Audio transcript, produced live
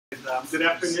Good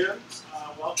afternoon.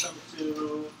 Welcome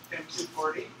to CHEM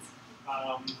 240.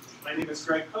 My name is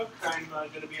Greg Cook. I'm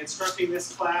going to be instructing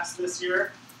this class this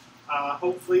year.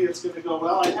 Hopefully it's going to go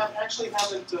well. I actually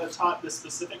haven't taught this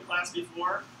specific class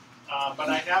before, but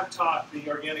I have taught the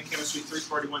Organic Chemistry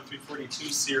 341, 342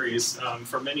 series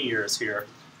for many years here.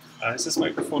 Is this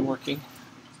microphone working?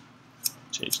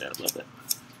 Change that a little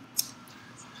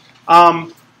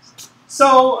bit.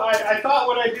 So I thought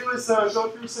what I'd do is go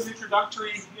through some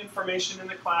introductory information in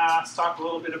the class, talk a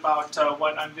little bit about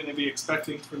what I'm going to be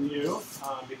expecting from you,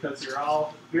 because you're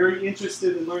all very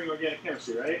interested in learning organic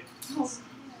chemistry, right?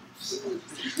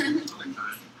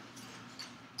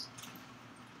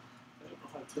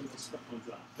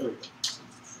 There we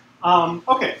go.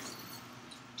 Okay.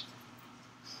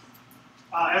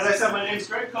 As I said, my name is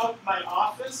Greg Cook. My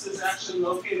office is actually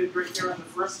located right here on the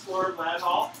first floor of Lad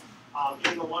Hall.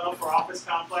 In the 104 office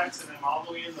complex, and I'm all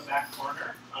the way in the back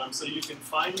corner. So you can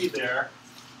find me there.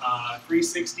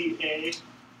 360A,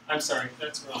 I'm sorry,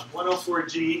 that's wrong.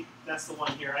 104G, that's the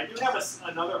one here. I do have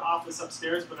another office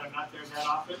upstairs, but I'm not there that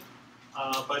often.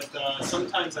 But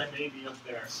sometimes I may be up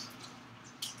there.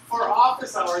 For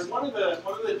office hours, one of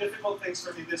the difficult things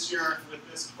for me this year with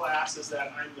this class is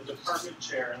that I'm the department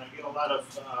chair, and I get a lot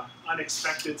of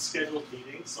unexpected scheduled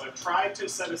meetings. So I've tried to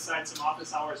set aside some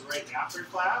office hours right after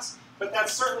class, but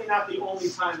that's certainly not the only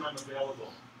time I'm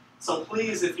available. So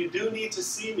please, if you do need to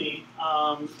see me,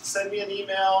 send me an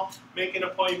email, make an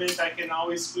appointment. I can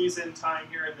always squeeze in time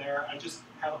here and there. I just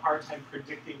have a hard time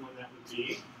predicting when that would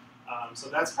be. So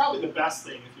that's probably the best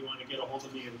thing if you want to get a hold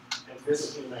of me and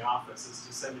visit me in my office, is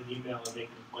to send an email and make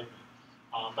an appointment.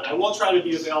 But I will try to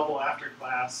be available after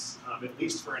class, at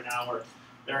least for an hour.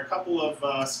 There are a couple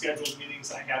of scheduled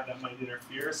meetings I have that might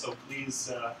interfere, so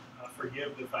please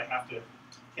forgive if I have to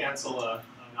cancel an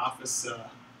office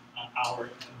hour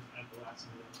at the last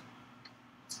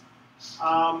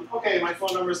minute. Okay, my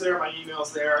phone number's there, my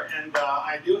email's there, and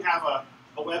I do have a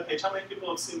web page. How many people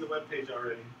have seen the web page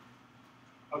already?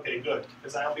 Okay, good,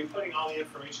 because I'll be putting all the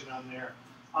information on there.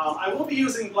 I will be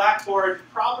using Blackboard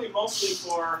probably mostly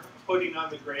for putting on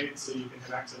the grades so you can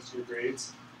have access to your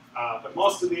grades. But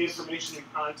most of the information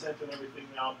and content and everything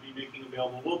that I'll be making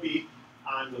available will be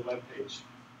on the web page.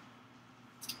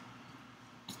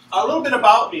 A little bit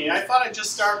about me. I thought I'd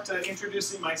just start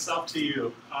introducing myself to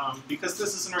you. Because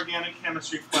this is an organic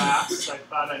chemistry class, I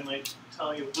thought I might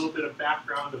tell you a little bit of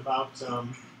background about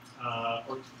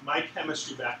or my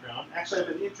chemistry background. Actually, I've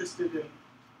been interested in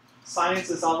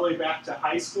sciences all the way back to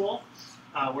high school,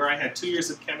 where I had 2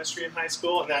 years of chemistry in high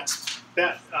school, and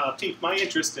that piqued my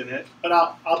interest in it. But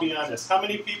I'll be honest, how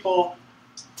many people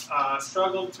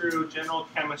struggled through general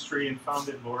chemistry and found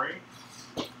it boring?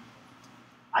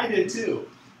 I did too.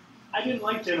 I didn't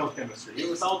like general chemistry. It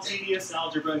was all tedious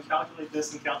algebra and calculate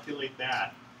this and calculate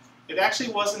that. It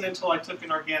actually wasn't until I took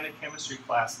an organic chemistry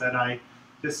class that I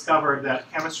discovered that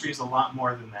chemistry is a lot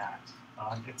more than that.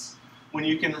 It's when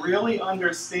you can really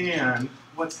understand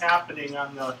what's happening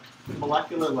on the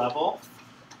molecular level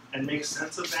and make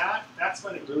sense of that, that's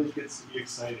when it really gets to be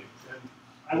exciting. And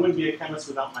I wouldn't be a chemist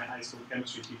without my high school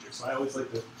chemistry teacher, so I always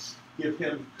like to give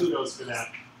him kudos for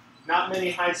that. Not many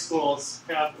high schools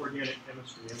have organic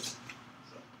chemistry in it.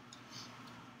 So,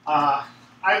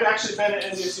 I've actually been at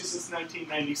NDSU since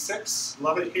 1996.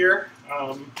 Love it here.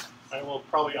 I will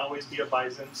probably always be a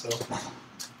bison, so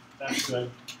that's good.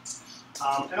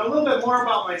 And a little bit more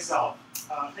about myself.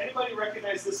 Anybody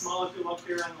recognize this molecule up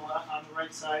here on the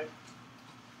right side?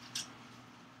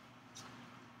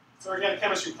 It's an organic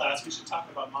chemistry class. We should talk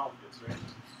about molecules, right?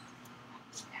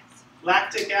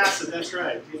 Lactic acid, that's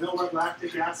right. Do you know what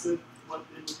lactic acid, what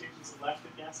the indications of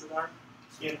lactic acid are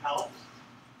in health?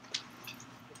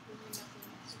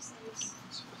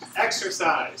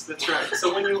 Exercise, that's right.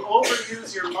 So when you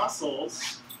overuse your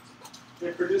muscles,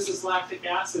 it produces lactic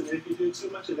acid, and if you do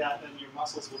too much of that, then your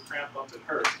muscles will cramp up and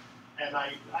hurt. And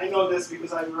I know this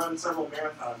because I've run several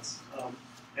marathons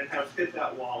and have hit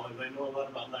that wall, and I know a lot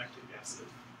about lactic acid.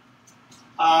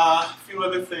 A few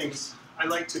other things. I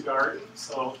like to garden,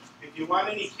 so if you want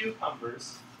any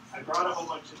cucumbers, I brought a whole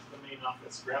bunch into the main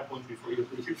office. Grab one before you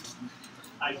leave.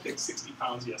 I picked 60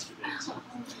 pounds yesterday. So.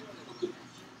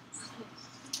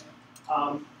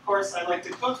 Of course, I like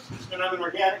to cook, and I'm an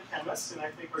organic chemist, and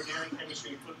I think organic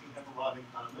chemistry and cooking have a lot in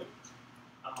common.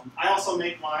 I also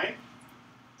make wine.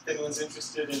 If anyone's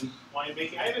interested in wine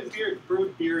making, I haven't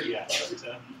brewed beer yet, but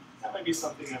that might be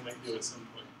something I might do at some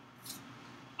point.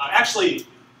 Actually,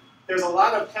 there's a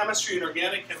lot of chemistry and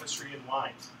organic chemistry in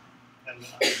wine, and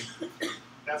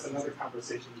that's another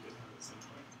conversation we can have at some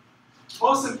point.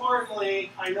 Most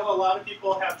importantly, I know a lot of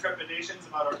people have trepidations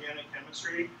about organic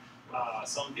chemistry.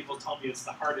 Some people tell me it's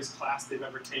the hardest class they've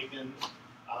ever taken,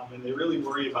 and they really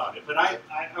worry about it. But I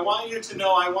want you to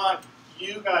know I want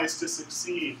you guys to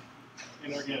succeed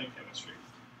in organic chemistry.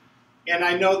 And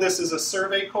I know this is a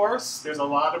survey course. There's a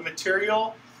lot of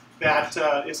material that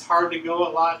is hard to go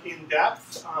a lot in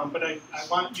depth, but I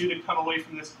want you to come away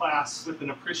from this class with an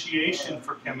appreciation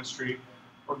for chemistry,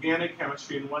 organic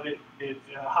chemistry, and what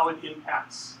how it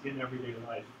impacts in everyday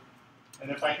life. And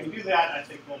if I can do that, I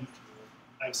think then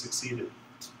I've succeeded.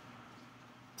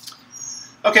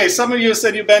 Okay, some of you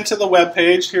said you've been to the web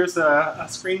page. Here's a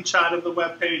screenshot of the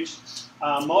web page.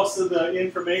 Most of the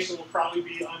information will probably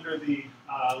be under the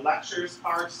lectures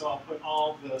part, so I'll put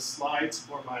all the slides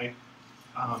for my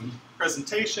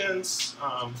presentations.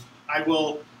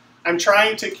 I'm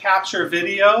trying to capture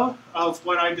video of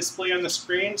what I display on the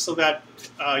screen so that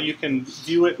you can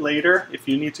view it later if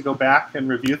you need to go back and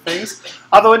review things.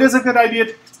 Although it is a good idea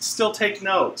to still take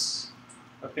notes.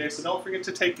 Okay, so don't forget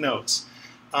to take notes.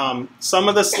 Some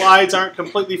of the slides aren't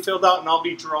completely filled out and I'll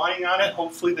be drawing on it.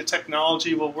 Hopefully the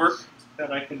technology will work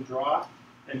that I can draw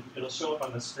and it'll show up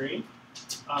on the screen.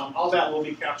 All that will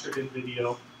be captured in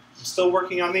video. I'm still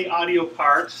working on the audio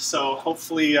part, so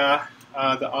hopefully the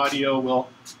audio will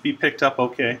be picked up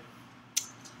okay.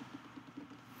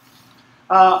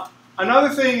 Another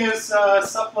thing is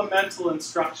supplemental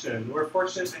instruction. We're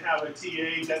fortunate to have a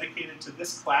TA dedicated to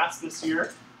this class this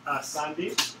year.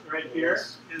 Sandeep, right here,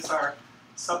 is our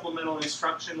supplemental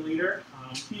instruction leader.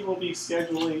 He will be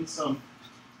scheduling some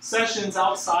sessions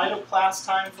outside of class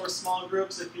time for small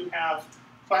groups if you have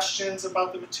questions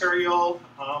about the material,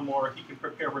 or he can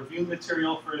prepare review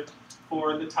material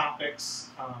for the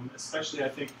topics, especially I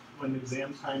think when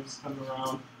exam times come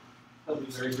around. He'll be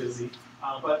very busy.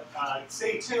 But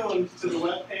stay tuned to the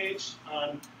webpage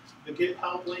on the Get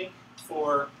Help link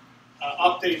for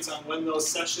updates on when those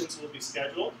sessions will be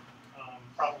scheduled.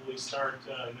 Probably start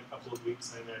in a couple of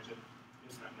weeks, I imagine,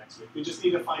 if not next week. We just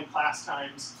need to find class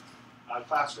times,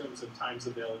 classrooms and times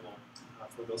available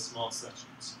for those small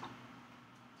sessions.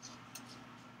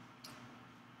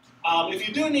 If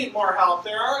you do need more help,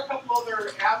 there are a couple other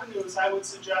avenues I would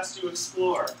suggest you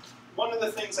explore. One of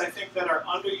the things I think that are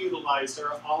underutilized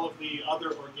are all of the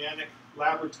other organic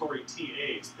laboratory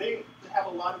TAs. They have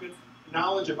a lot of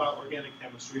knowledge about organic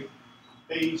chemistry.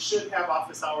 They should have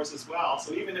office hours as well,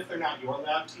 so even if they're not your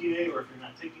lab TA or if you're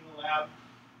not taking a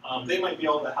lab, they might be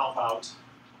able to help out.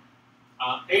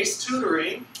 ACE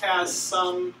Tutoring has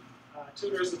some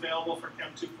tutors available for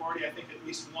Chem 240. I think at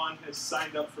least one has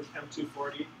signed up for Chem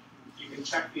 240. You can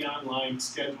check the online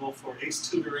schedule for ACE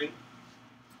Tutoring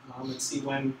and see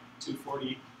when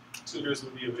 240 tutors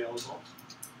will be available.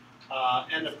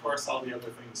 And of course, all the other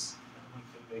things that one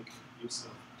can make use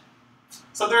of.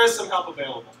 So there is some help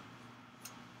available.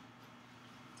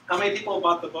 How many people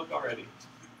bought the book already?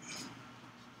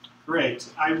 Great.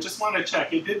 I just want to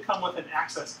check. It did come with an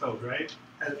access code, right?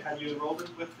 Have you enrolled it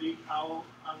with the OWL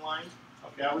online?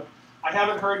 Okay. I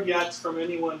haven't heard yet from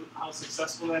anyone how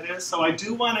successful that is, so I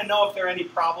do want to know if there are any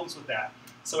problems with that.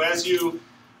 So as you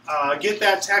get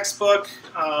that textbook,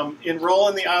 enroll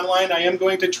in the online. I am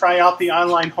going to try out the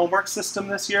online homework system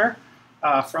this year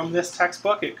from this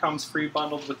textbook. It comes free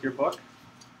bundled with your book.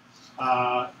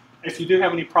 If you do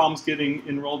have any problems getting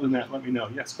enrolled in that, let me know.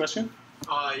 Yes, question?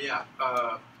 Yeah.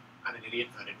 I'm an idiot.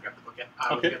 I didn't grab the book yet.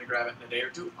 I was going to grab it in a day or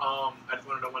two. I just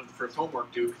want to know when the first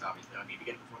homework due, because obviously I need to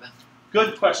get it before then.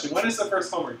 Good question. When is the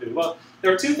first homework due? Well,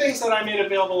 there are two things that I made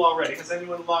available already. Has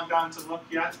anyone logged on to look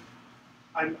yet?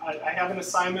 I have an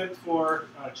assignment for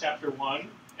Chapter 1,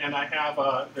 and I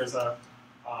have there's an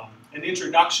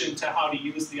introduction to how to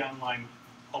use the online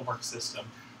homework system.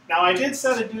 Now, I did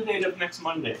set a due date of next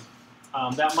Monday.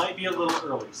 That might be a little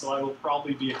early, so I will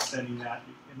probably be extending that.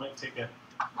 It might take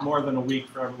more than a week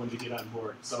for everyone to get on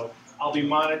board. So I'll be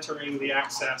monitoring the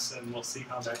access, and we'll see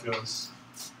how that goes.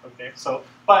 Okay, so,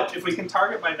 but if we can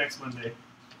target by next Monday,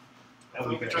 that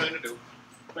would be great. Trying to do.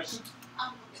 Question?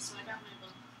 Okay, so I got my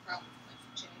book from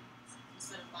CHEM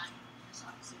instead of buying it, so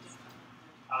obviously it didn't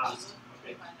come with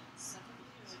Okay. buy that separately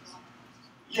or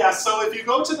Yeah, so if you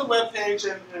go to the webpage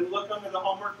and look under the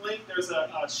homework link, there's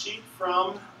a sheet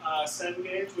from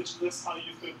Cengage which lists how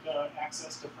you could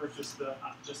access to purchase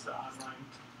just the online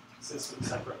system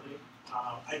separately.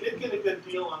 I did get a good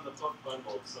deal on the book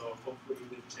bundle, so hopefully you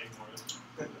didn't pay more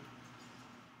than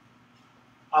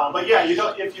but yeah,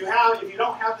 if you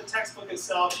don't have the textbook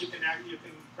itself, you can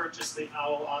purchase the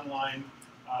OWL online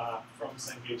from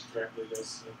Cengage directly.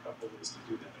 There's a couple of ways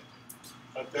to do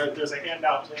that. But there's a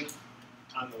handout link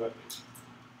on the webpage.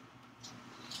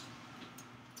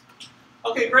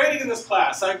 Okay, grading in this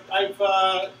class. I've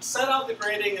set out the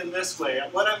grading in this way.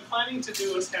 What I'm planning to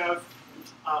do is have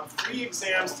 3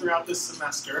 exams throughout this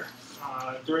semester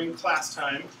during class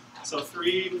time. So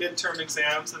 3 midterm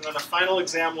exams, and then a final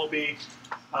exam will be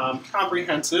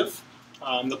comprehensive.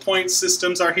 The point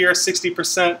systems are here,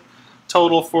 60%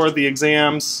 total for the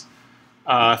exams.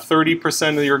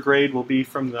 30% of your grade will be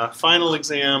from the final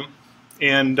exam,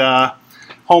 and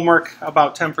homework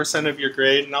about 10% of your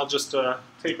grade. And I'll just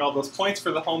take all those points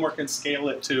for the homework and scale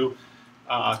it to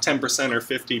 10% or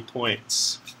 50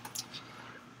 points.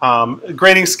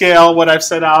 Grading scale, what I've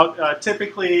set out,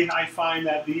 typically I find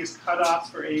that these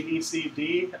cutoffs for A, B, C,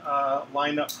 D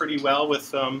line up pretty well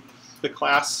with the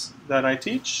class that I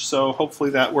teach, so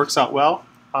hopefully that works out well.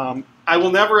 I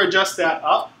will never adjust that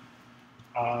up,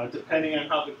 depending on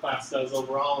how the class does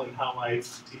overall and how I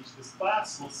teach this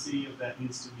class. We'll see if that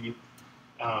needs to be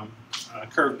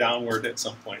curved downward at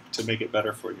some point to make it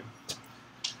better for you.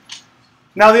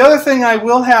 Now the other thing I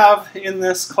will have in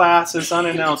this class is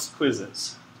unannounced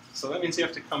quizzes. So that means you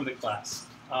have to come to class.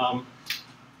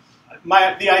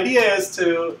 The idea is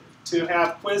to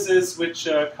have quizzes which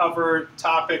cover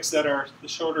topics that are the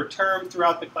shorter term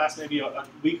throughout the class, maybe a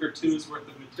week or two's worth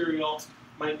of material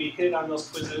might be hit on those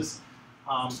quizzes.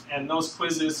 And those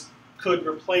quizzes could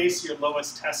replace your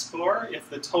lowest test score. If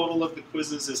the total of the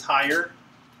quizzes is higher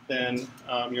than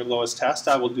your lowest test,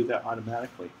 I will do that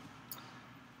automatically.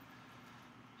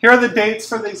 Here are the dates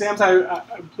for the exams.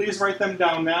 Please write them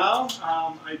down now.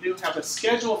 I do have a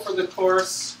schedule for the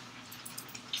course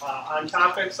on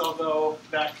topics, although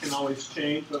that can always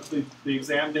change, but the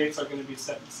exam dates are going to be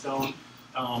set in stone,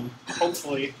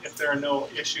 hopefully, if there are no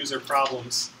issues or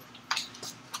problems.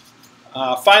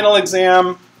 Final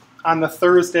exam on the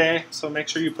Thursday, so make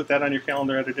sure you put that on your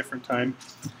calendar at a different time.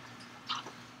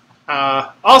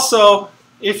 Also,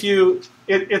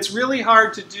 it's really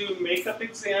hard to do makeup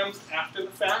exams after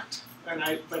the fact,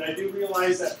 but I do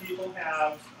realize that people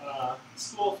have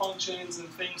school functions and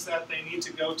things that they need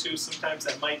to go to sometimes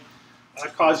that might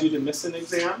cause you to miss an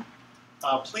exam.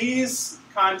 Please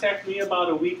contact me about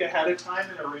a week ahead of time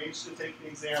and arrange to take the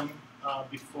exam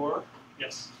before.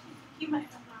 Yes? You might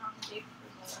have the wrong date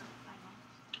for the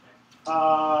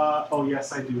final. Oh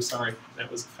yes, I do, sorry. That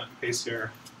was a case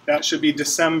error. That should be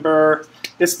December.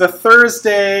 It's the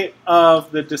Thursday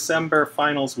of the December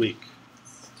finals week.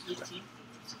 18th.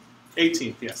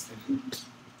 18th, yes. Thank you.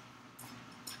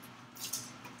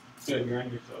 Good, you're on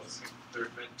your toes.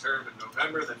 Third midterm in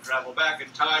November, then travel back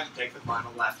in time to take the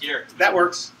final last year. That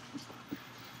works.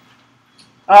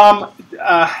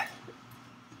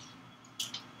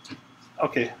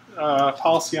 Okay,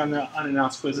 policy on the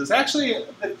unannounced quizzes. Actually,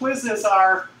 the quizzes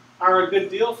are a good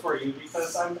deal for you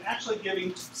because I'm actually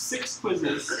giving 6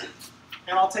 quizzes,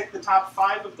 and I'll take the top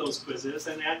 5 of those quizzes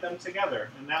and add them together,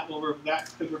 and that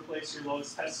could replace your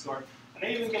lowest test score. And I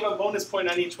even give a bonus point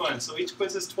on each one. So each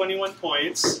quiz is 21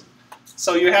 points.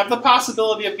 So you have the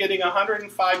possibility of getting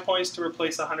 105 points to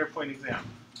replace a 100-point exam.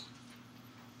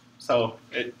 So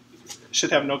it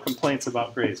should have no complaints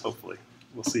about grades, hopefully.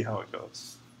 We'll see how it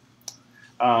goes.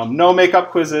 No makeup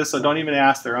quizzes, so don't even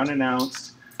ask. They're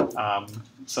unannounced.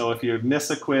 So if you miss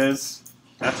a quiz,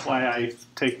 that's why I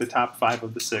take the top 5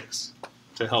 of the 6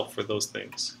 to help for those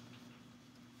things.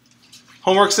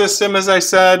 Homework system, as I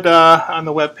said, on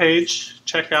the web page.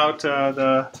 Check out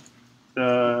the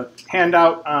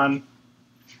handout on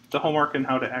the homework and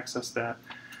how to access that.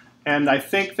 And I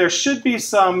think there should be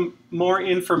some more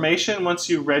information once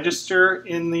you register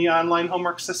in the online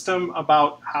homework system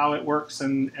about how it works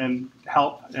and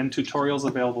help and tutorials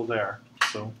available there.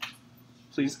 So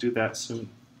please do that soon.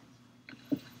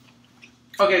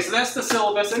 Okay, so that's the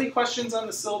syllabus. Any questions on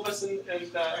the syllabus and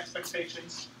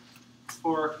expectations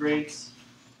for grades?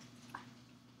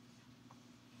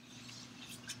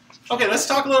 Okay, let's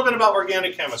talk a little bit about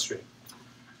organic chemistry.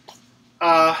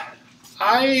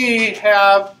 I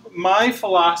have my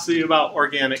philosophy about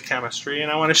organic chemistry,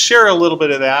 and I want to share a little bit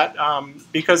of that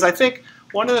because I think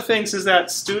one of the things is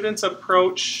that students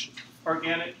approach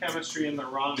organic chemistry in the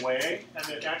wrong way, and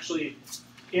it actually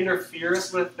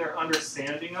interferes with their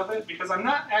understanding of it, because I'm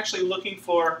not actually looking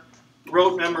for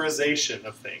rote memorization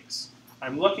of things.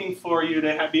 I'm looking for you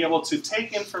to be able to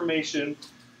take information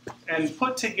and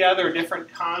put together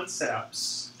different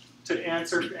concepts to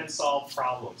answer and solve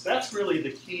problems. That's really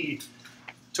the key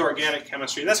to organic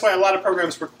chemistry. That's why a lot of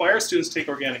programs require students to take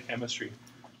organic chemistry.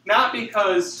 Not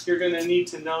because you're going to need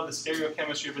to know the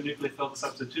stereochemistry of a nucleophile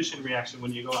substitution reaction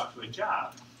when you go out to a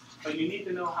job, but you need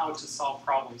to know how to solve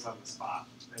problems on the spot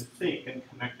and think and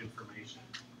connect information.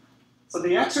 So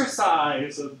the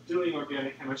exercise of doing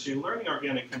organic chemistry and learning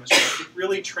organic chemistry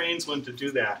really trains one to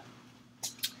do that.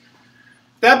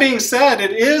 That being said,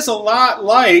 it is a lot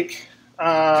like,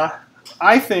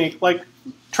 I think, like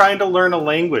trying to learn a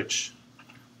language.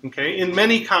 Okay, in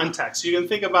many contexts, you can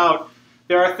think about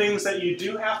there are things that you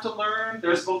do have to learn.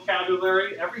 There's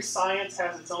vocabulary. Every science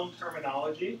has its own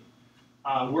terminology.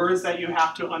 Words that you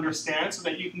have to understand so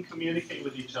that you can communicate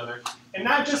with each other. And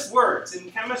not just words. In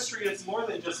chemistry, it's more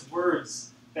than just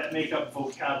words that make up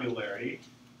vocabulary.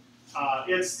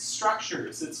 It's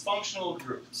structures, it's functional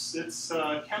groups, it's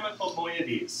chemical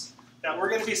moieties that we're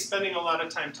going to be spending a lot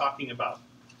of time talking about.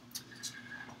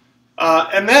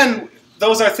 And then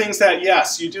those are things that,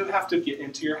 yes, you do have to get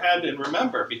into your head and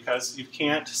remember, because you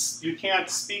can't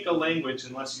speak a language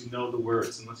unless you know the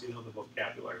words, unless you know the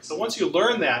vocabulary. So once you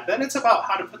learn that, then it's about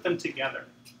how to put them together.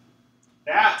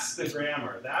 That's the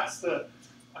grammar. That's the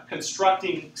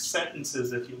constructing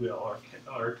sentences, if you will,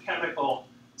 or chemical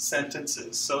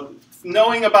sentences. So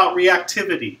knowing about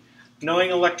reactivity, knowing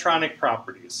electronic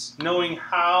properties, knowing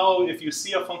how, if you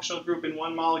see a functional group in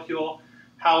one molecule,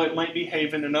 how it might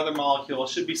behave in another molecule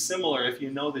should be similar if you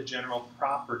know the general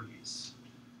properties.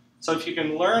 So if you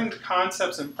can learn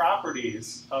concepts and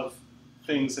properties of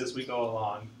things as we go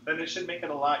along, then it should make it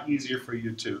a lot easier for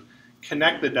you to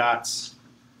connect the dots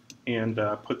and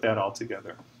put that all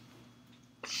together.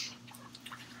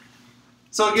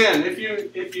 So again, if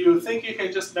you think you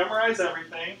can just memorize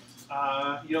everything,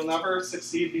 you'll never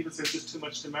succeed because there's just too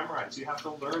much to memorize. You have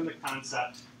to learn the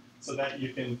concept so that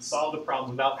you can solve the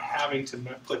problem without having to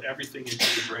put everything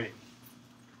into your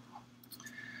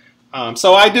brain.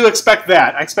 So I do expect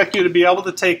that. I expect you to be able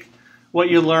to take what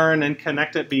you learn and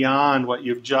connect it beyond what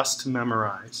you've just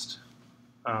memorized.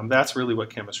 That's really what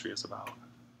chemistry is about.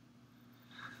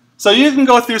 So you can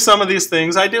go through some of these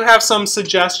things. I do have some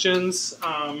suggestions.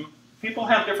 People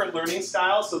have different learning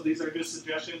styles, so these are just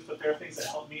suggestions, but there are things that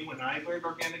helped me when I learned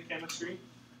organic chemistry.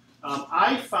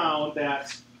 I found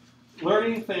that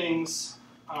learning things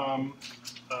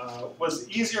was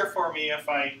easier for me if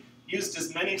I used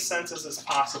as many senses as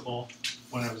possible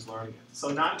when I was learning it. So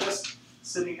not just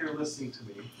sitting here listening to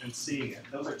me and seeing it.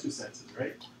 Those are two senses,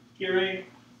 right? Hearing,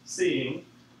 seeing,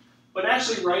 but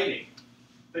actually writing.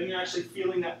 Then you're actually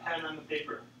feeling that pen on the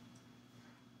paper.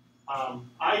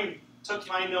 I took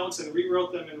my notes and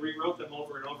rewrote them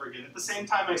over and over again. At the same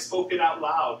time, I spoke it out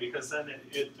loud because then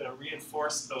it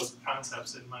reinforced those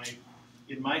concepts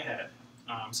in my head.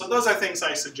 So those are things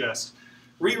I suggest.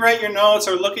 Rewrite your notes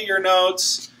or look at your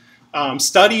notes.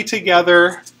 Study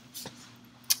together.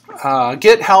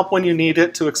 Get help when you need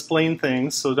it to explain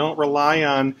things. So don't rely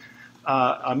on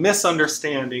a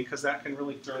misunderstanding because that can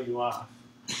really throw you off.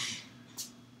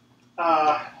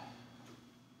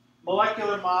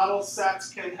 Molecular model sets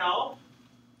can help.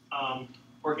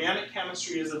 Organic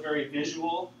chemistry is a very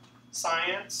visual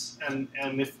science, and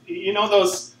if you know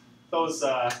those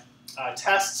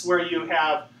tests where you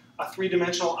have a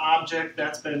three-dimensional object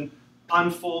that's been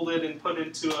unfolded and put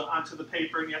onto the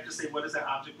paper, and you have to say, what does that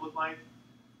object look like?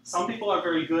 Some people are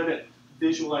very good at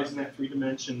visualizing that 3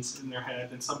 dimensions in their head,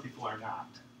 and some people are not.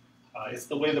 It's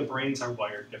the way the brains are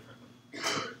wired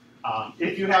differently.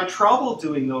 If you have trouble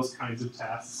doing those kinds of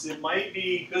tests, it might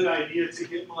be a good idea to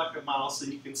get molecular models so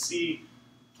you can see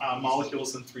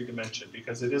molecules in 3 dimensions,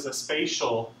 because it is a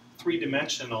spatial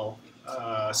 3-dimensional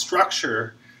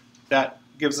structure that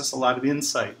gives us a lot of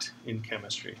insight in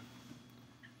chemistry.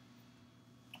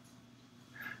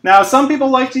 Now, some people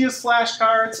like to use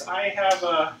flashcards. I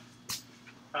have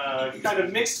kind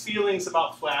of mixed feelings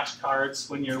about flashcards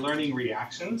when you're learning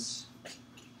reactions,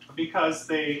 because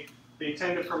they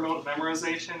tend to promote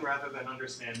memorization rather than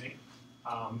understanding.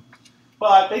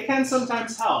 But they can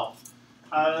sometimes help.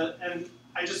 And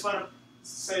I just want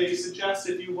to suggest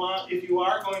if you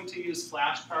are going to use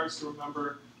flashcards to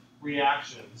remember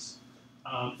reactions,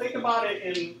 think about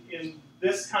it in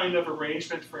this kind of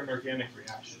arrangement for an organic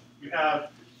reaction. You have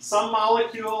some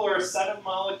molecule or a set of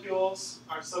molecules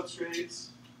are substrates.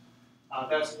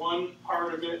 That's one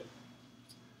part of it.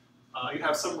 You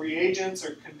have some reagents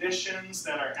or conditions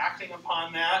that are acting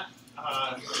upon that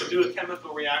to do a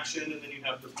chemical reaction, and then you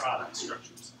have the product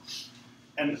structures.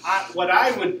 And what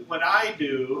I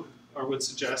do or would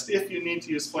suggest, if you need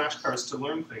to use flashcards to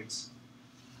learn things,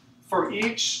 for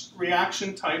each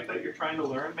reaction type that you're trying to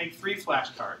learn, make 3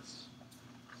 flashcards.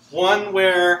 One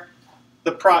where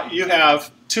you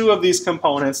have 2 of these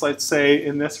components, let's say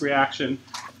in this reaction,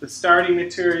 the starting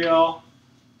material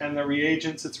and the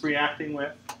reagents it's reacting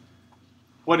with.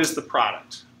 What is the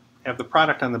product? Have the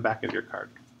product on the back of your card.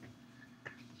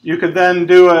 You could then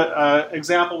do an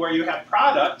example where you have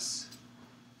products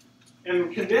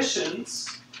and conditions.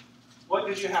 What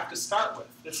did you have to start with?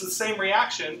 It's the same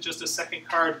reaction, just a second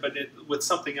card, but with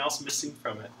something else missing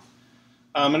from it.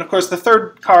 And of course, the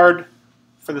third card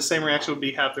for the same reaction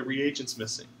would have the reagents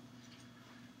missing.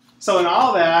 So in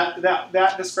all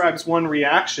that describes one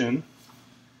reaction.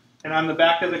 And on the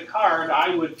back of the card,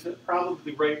 I would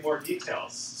probably write more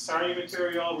details. Starting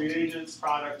material, reagents,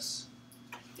 products,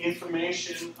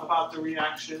 information about the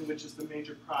reaction, which is the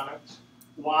major product,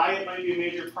 why it might be a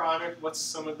major product, what's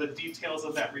some of the details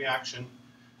of that reaction,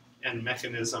 and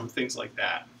mechanism, things like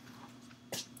that.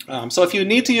 So if you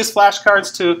need to use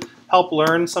flashcards to help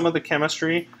learn some of the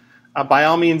chemistry, by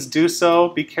all means do so.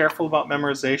 Be careful about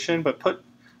memorization, but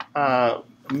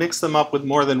mix them up with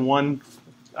more than one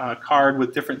card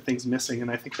with different things missing, and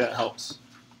I think that helps.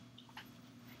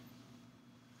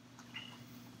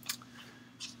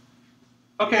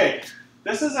 Okay,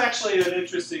 this is actually an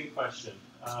interesting question.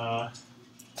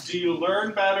 Do you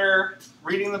learn better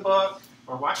reading the book,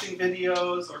 or watching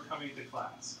videos, or coming to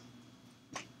class?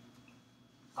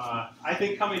 I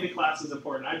think coming to class is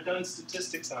important. I've done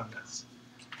statistics on this.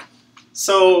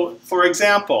 So, for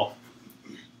example,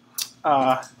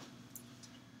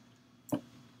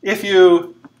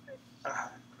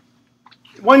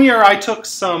 one year I took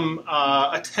some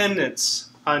attendance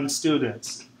on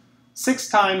students. 6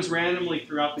 times randomly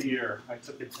throughout the year I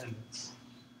took attendance.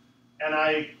 And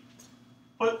I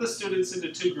put the students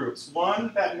into 2 groups.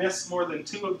 One that missed more than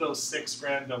 2 of those 6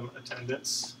 random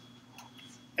attendance,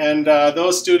 and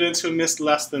those students who missed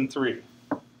less than 3.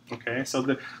 Okay,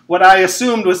 so what I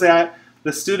assumed was that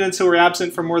the students who were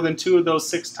absent for more than 2 of those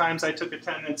 6 times I took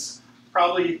attendance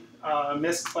probably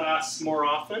miss class more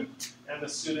often, and the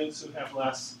students who have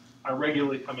less are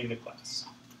regularly coming to class.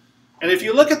 And if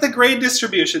you look at the grade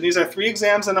distribution, these are 3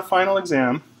 exams and a final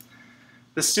exam.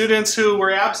 The students who were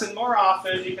absent more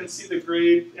often, you can see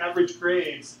the average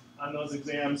grades on those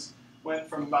exams went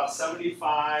from about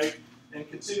 75 and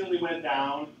continually went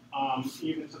down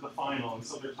even to the final, and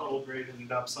so their total grade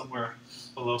ended up somewhere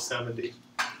below 70.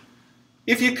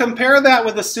 If you compare that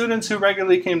with the students who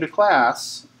regularly came to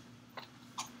class,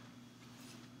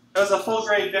 there's a full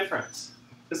grade difference.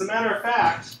 As a matter of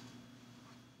fact,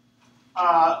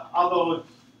 although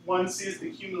one sees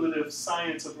the cumulative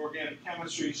science of organic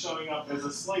chemistry showing up as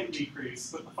a slight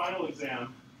decrease, but the final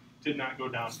exam did not go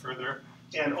down further,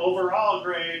 and overall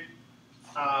grade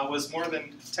was more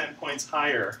than 10 points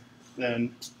higher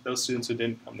than those students who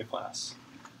didn't come to class.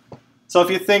 So if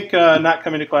you think not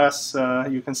coming to class,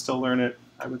 you can still learn it,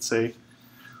 I would say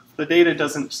the data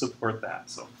doesn't support that.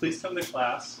 So please come to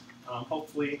class.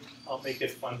 Hopefully I'll make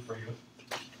it fun for you.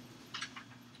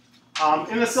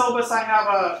 In the syllabus I have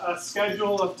a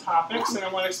schedule of topics, and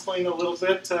I want to explain a little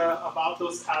bit about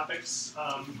those topics.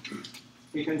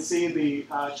 You can see the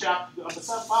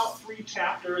about 3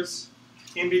 chapters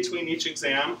in between each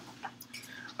exam.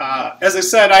 As I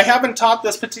said, I haven't taught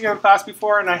this particular class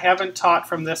before, and I haven't taught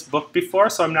from this book before,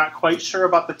 so I'm not quite sure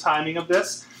about the timing of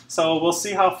this. So we'll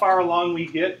see how far along we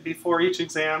get before each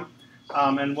exam,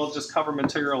 and we'll just cover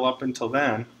material up until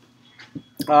then.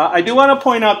 I do want to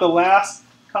point out the last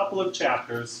couple of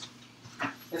chapters.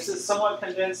 This is somewhat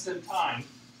condensed in time.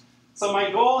 So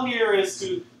my goal here is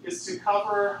to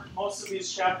cover most of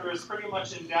these chapters pretty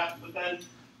much in depth, but then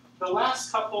the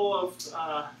last couple of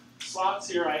slots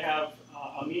here I have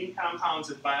amine compounds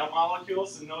and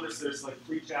biomolecules, and notice there's like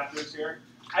 3 chapters here.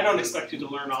 I don't expect you to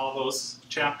learn all those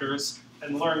chapters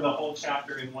and learn the whole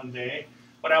chapter in one day.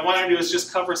 What I want to do is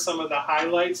just cover some of the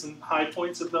highlights and high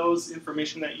points of those,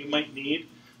 information that you might need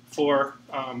for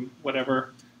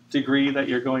whatever degree that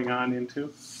you're going on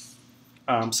into.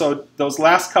 So those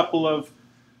last couple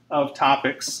of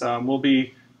topics will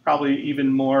be probably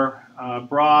even more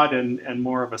broad and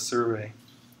more of a survey.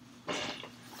 A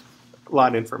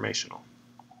lot informational.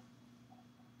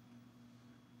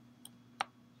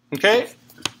 Okay?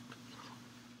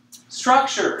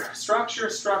 Structure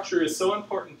is so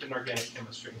important in organic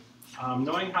chemistry.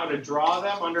 Knowing how to draw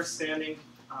them, understanding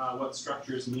what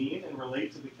structures mean and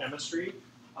relate to the chemistry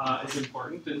is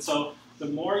important. And so the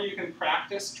more you can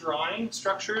practice drawing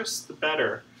structures, the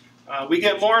better. We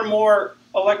get more and more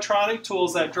electronic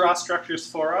tools that draw structures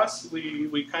for us.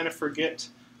 We kind of forget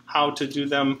how to do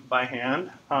them by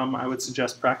hand. I would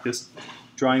suggest practice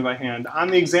drawing by hand. On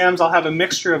the exams, I'll have a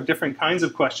mixture of different kinds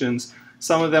of questions.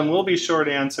 Some of them will be short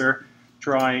answer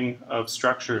drawing of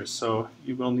structures, so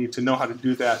you will need to know how to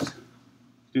do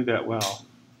that well.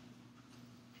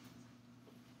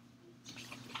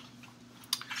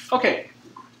 Okay.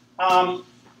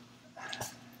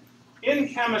 In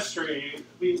chemistry,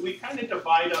 we kind of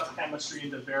divide up chemistry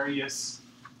into various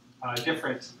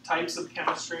different types of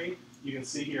chemistry. You can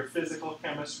see here physical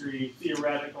chemistry,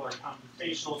 theoretical or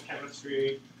computational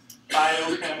chemistry,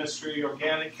 biochemistry,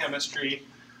 organic chemistry.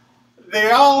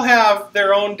 They all have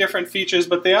their own different features,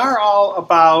 but they are all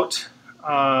about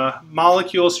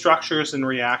molecule structures and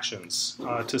reactions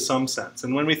to some sense.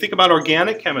 And when we think about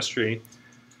organic chemistry,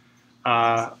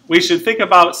 we should think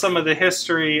about some of the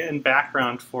history and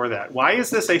background for that. Why is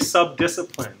this a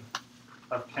subdiscipline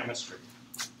of chemistry?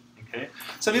 Okay,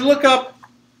 so if you look up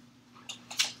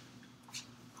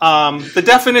the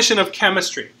definition of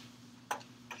chemistry,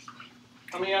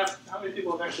 how many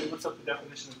people have actually looked up the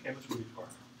definition of chemistry before?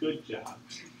 Good job.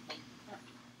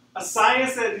 A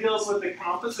science that deals with the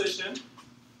composition,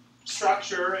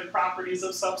 structure, and properties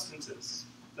of substances.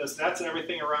 That's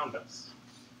everything around us.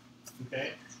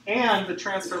 Okay? And the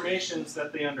transformations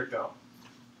that they undergo.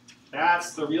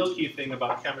 That's the real key thing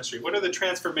about chemistry. What are the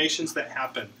transformations that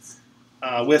happen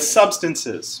with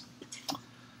substances?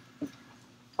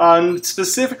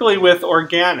 Specifically with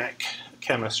organic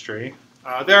chemistry.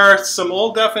 There are some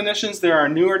old definitions, there are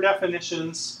newer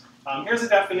definitions. Here's a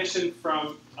definition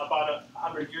from about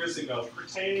 100 years ago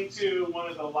pertaining to one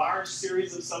of the large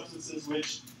series of substances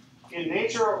which in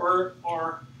nature or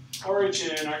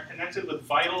origin are connected with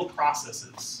vital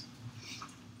processes.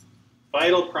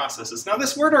 Vital processes. Now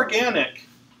this word organic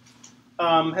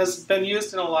has been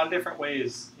used in a lot of different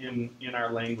ways in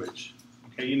our language.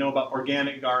 Okay, you know about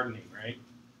organic gardening, right?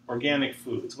 Organic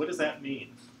foods. What does that mean?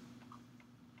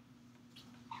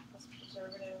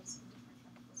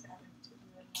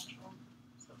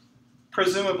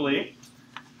 Presumably,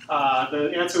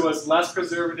 the answer was less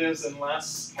preservatives and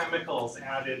less chemicals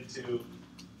added to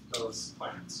those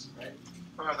plants, right?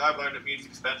 I've learned it means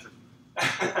expensive.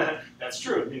 That's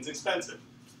true, it means expensive.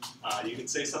 You can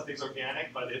say something's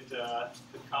organic, but it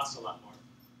could cost a lot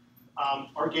more.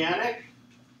 Organic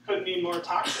could mean more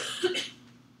toxic.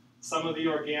 Some of the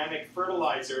organic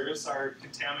fertilizers are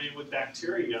contaminated with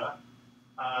bacteria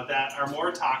that are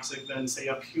more toxic than, say,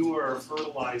 a pure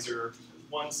fertilizer,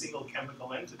 one single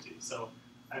chemical entity. So,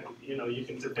 you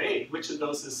can debate which of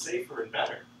those is safer and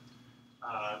better.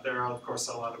 There are, of course,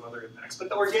 a lot of other impacts. But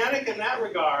the organic in that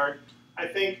regard, I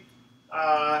think,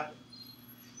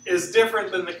 is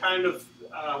different than the kind of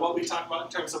what we talk about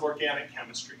in terms of organic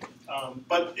chemistry.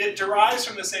 But it derives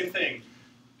from the same thing.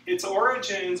 Its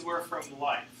origins were from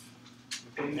life,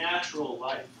 okay, natural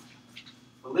life,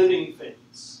 living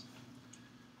things.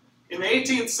 In the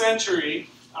 18th century,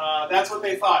 that's what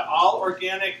they thought. All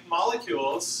organic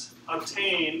molecules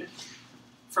obtained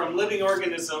from living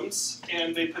organisms,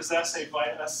 and they possess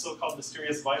a so-called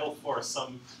mysterious vital force,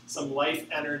 some life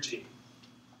energy.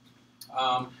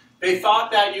 They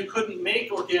thought that you couldn't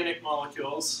make organic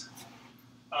molecules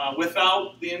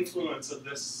without the influence of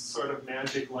this sort of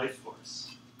magic life force.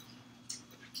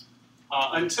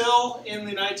 Until in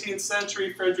the 19th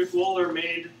century, Frederick Wohler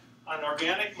made an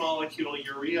organic molecule,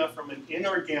 urea, from an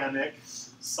inorganic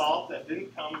salt that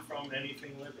didn't come from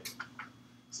anything living.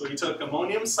 So he took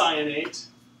ammonium cyanate,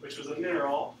 which was a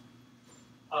mineral,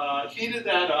 heated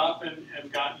that up,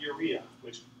 and got urea,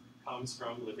 which comes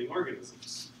from living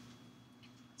organisms.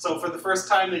 So for the first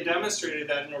time, they demonstrated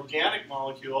that an organic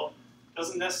molecule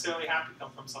doesn't necessarily have to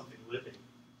come from something living.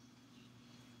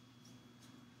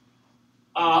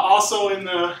 Also in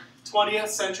the 20th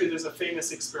century, there's a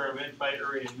famous experiment by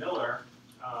Urey and Miller.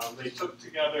 They took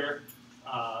together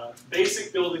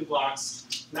basic building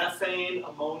blocks, methane,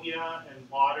 ammonia, and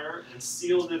water, and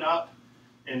sealed it up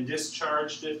and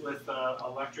discharged it with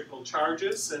electrical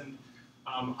charges. And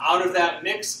out of that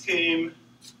mix came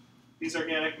these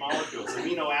organic molecules,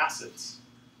 amino acids,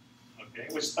 okay,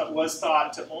 which was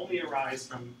thought to only arise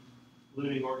from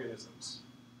living organisms,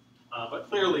 but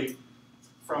clearly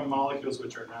from molecules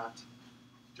which are not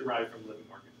derived from living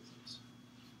organisms.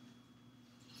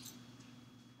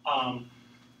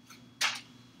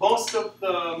 Most of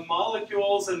the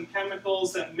molecules and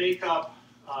chemicals that make up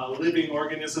living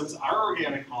organisms are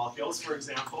organic molecules. For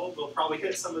example, we'll probably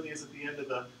hit some of these at the end of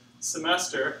the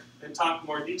semester and talk in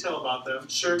more detail about them.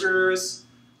 Sugars,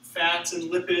 fats,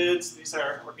 and lipids, these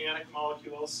are organic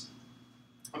molecules.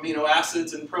 Amino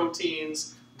acids and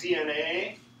proteins.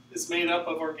 DNA is made up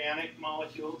of organic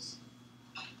molecules.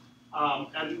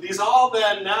 And these all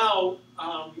then now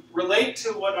relate to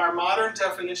what our modern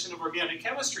definition of organic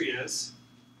chemistry is.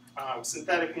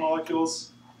 Synthetic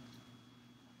molecules.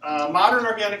 Modern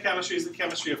organic chemistry is the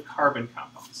chemistry of carbon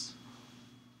compounds.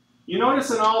 You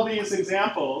notice in all these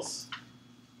examples,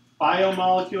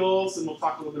 biomolecules, and we'll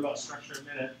talk a little bit about structure in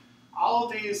a minute, all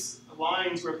of these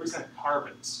lines represent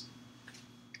carbons.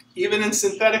 Even in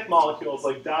synthetic molecules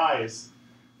like dyes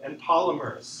and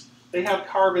polymers, they have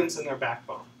carbons in their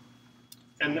backbone.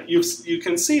 And you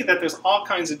can see that there's all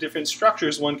kinds of different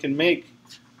structures one can make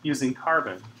using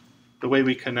carbon, the way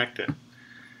we connect it.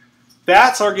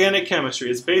 That's organic chemistry.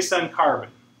 It's based on carbon.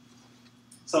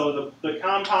 So the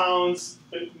compounds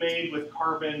made with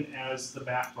carbon as the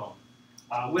backbone,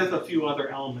 with a few other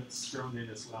elements thrown in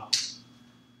as well.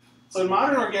 So in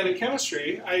modern organic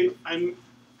chemistry, I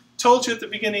told you at the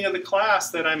beginning of the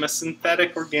class that I'm a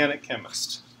synthetic organic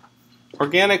chemist.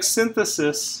 Organic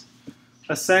synthesis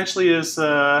essentially is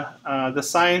the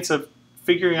science of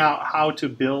figuring out how to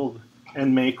build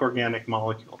and make organic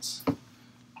molecules,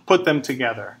 put them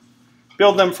together,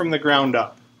 build them from the ground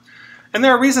up. And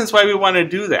there are reasons why we want to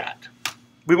do that.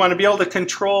 We want to be able to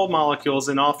control molecules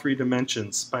in all three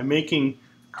dimensions by making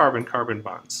carbon-carbon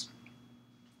bonds.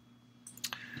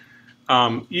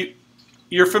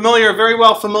 You're very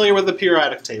well familiar with the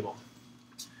periodic table.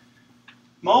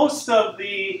 Most of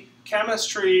the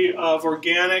chemistry of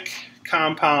organic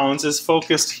compounds is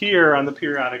focused here on the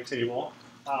periodic table.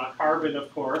 Carbon,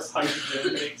 of course,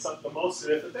 hydrogen makes up the most of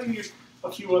it, but then you a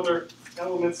few other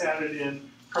elements added in,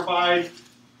 provide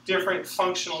different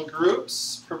functional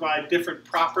groups, provide different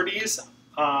properties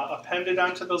appended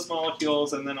onto those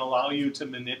molecules, and then allow you to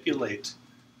manipulate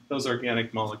those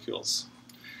organic molecules.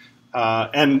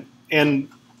 And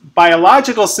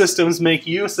biological systems make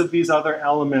use of these other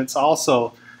elements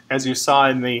also, as you saw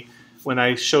in when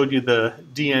I showed you the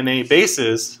DNA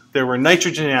bases, there were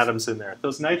nitrogen atoms in there.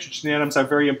 Those nitrogen atoms are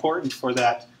very important for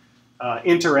that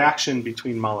interaction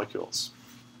between molecules.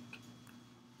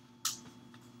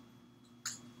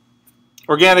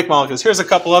 Organic molecules. Here's a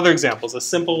couple other examples. A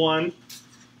simple one.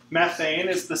 Methane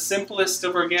is the simplest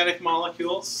of organic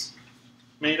molecules,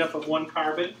 made up of 1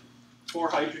 carbon, 4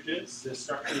 hydrogens. The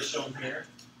structure is shown here.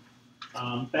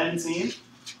 Benzene.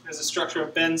 There's a structure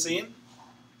of benzene.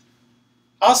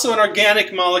 Also an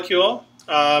organic molecule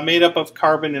made up of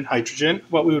carbon and hydrogen,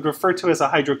 what we would refer to as a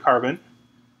hydrocarbon.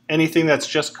 Anything that's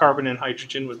just carbon and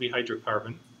hydrogen would be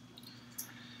hydrocarbon.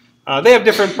 They have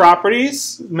different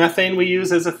properties. Methane we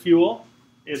use as a fuel.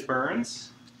 It burns.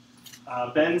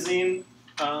 Benzene,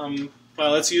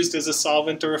 well, it's used as a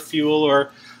solvent or a fuel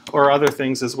or other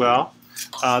things as well.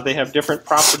 They have different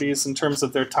properties in terms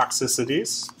of their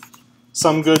toxicities.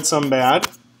 Some good, some bad.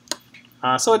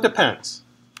 So it depends.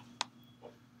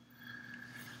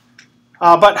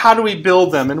 But how do we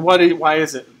build them, and why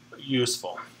is it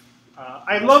useful?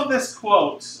 I love this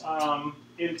quote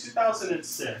in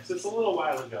 2006. It's a little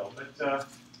while ago, but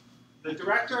the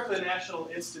director of the National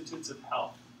Institutes of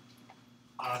Health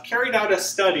carried out a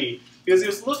study because he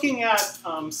was looking at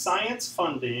science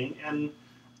funding and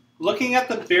looking at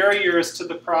the barriers to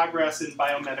the progress in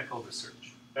biomedical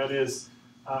research. That is,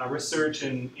 research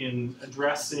in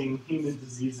addressing human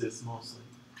diseases mostly.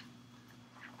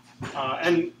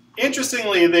 And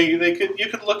interestingly, you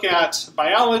could look at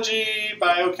biology,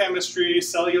 biochemistry,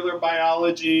 cellular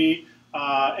biology,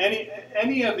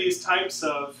 any of these types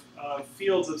of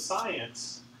fields of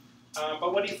science.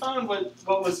 But what he found,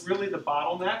 what was really the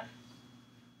bottleneck,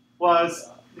 was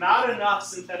not enough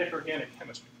synthetic organic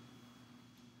chemistry.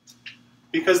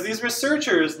 Because these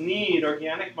researchers need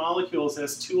organic molecules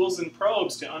as tools and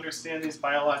probes to understand these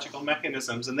biological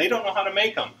mechanisms, and they don't know how to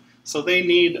make them. So they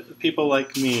need people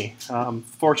like me,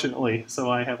 fortunately, so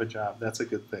I have a job. That's a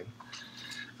good thing.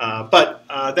 But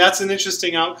that's an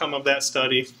interesting outcome of that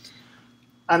study.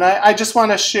 And I just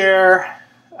want to share,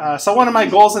 so one of my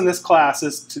goals in this class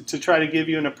is to try to give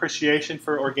you an appreciation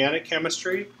for organic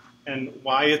chemistry and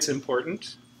why it's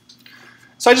important.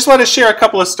 So I just want to share a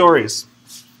couple of stories.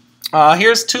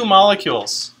 Here's 2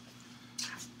 molecules.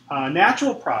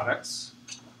 Natural products.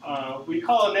 We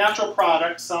call a natural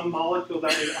product some molecule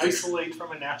that we isolate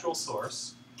from a natural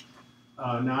source.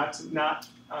 So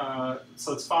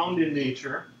it's found in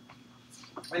nature.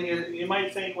 And you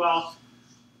might think, well,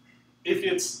 if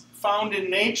it's found in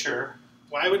nature,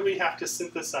 why would we have to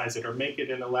synthesize it or make it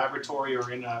in a laboratory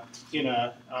or in a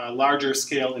larger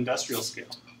scale, industrial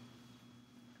scale?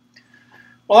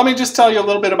 Well, let me just tell you a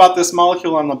little bit about this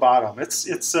molecule on the bottom.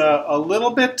 It's a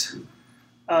little bit,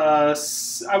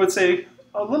 I would say,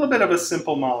 a little bit of a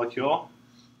simple molecule.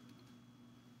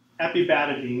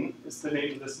 Epibetadine is the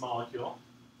name of this molecule.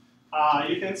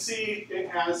 You can see it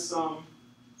has some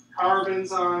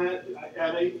carbons on it.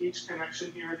 At each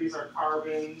connection here, these are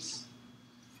carbons.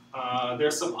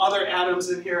 There's some other atoms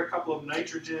in here, a couple of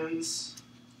nitrogens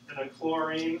and a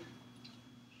chlorine.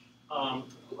 A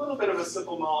little bit of a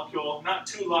simple molecule, not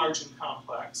too large and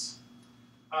complex.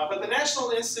 But the National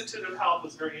Institute of Health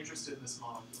was very interested in this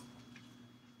molecule.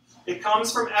 It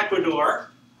comes from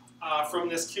Ecuador, from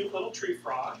this cute little tree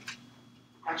frog.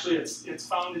 Actually, it's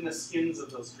found in the skins of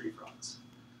those tree frogs.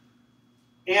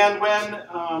 And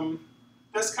when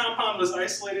this compound was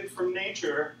isolated from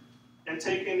nature and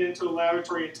taken into a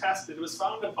laboratory and tested. It was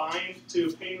found to bind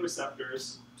to pain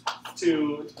receptors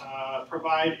to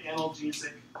provide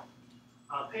analgesic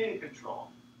pain control.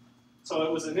 So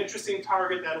it was an interesting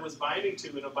target that it was binding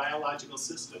to in a biological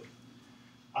system,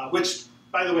 which,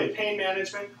 by the way, pain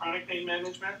management, chronic pain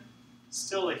management,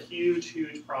 still a huge,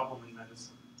 huge problem in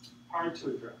medicine. Hard to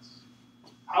address.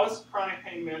 How is chronic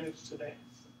pain managed today?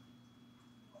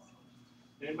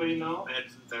 Anybody know?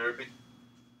 Medicine therapy.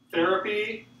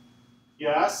 Therapy,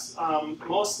 yes,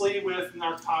 mostly with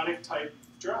narcotic type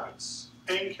drugs,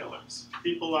 painkillers.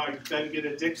 People then get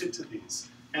addicted to these,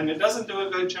 and it doesn't do a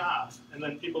good job. And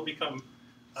then people become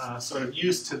sort of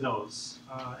used to those,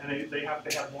 and they have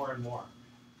to have more and more.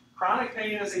 Chronic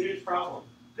pain is a huge problem.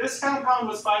 This compound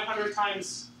was 500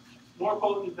 times more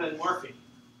potent than morphine.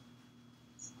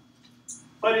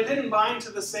 But it didn't bind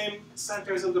to the same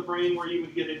centers of the brain where you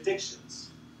would get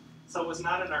addictions. So it was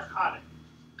not a narcotic.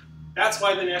 That's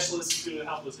why the National Institute of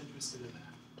Health was interested in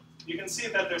that. You can see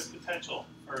that there's potential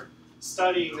for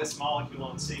studying this molecule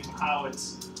and seeing how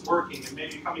it's working and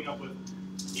maybe coming up with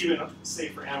even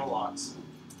safer analogs.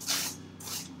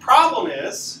 Problem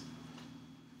is,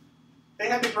 they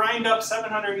had to grind up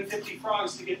 750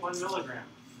 frogs to get 1 milligram.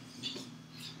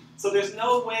 So there's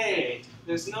no way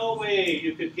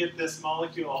you could get this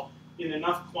molecule in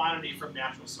enough quantity from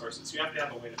natural sources. You have to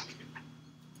have a way to make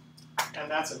it. And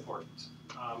that's important.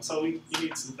 So you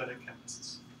need synthetic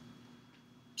chemists.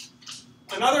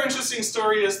 Another interesting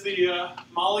story is the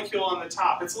molecule on the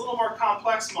top. It's a little more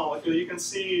complex molecule. You can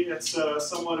see it's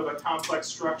somewhat of a complex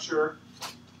structure,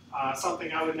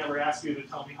 something I would never ask you to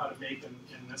tell me how to make in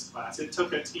this class. It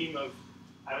took a team of,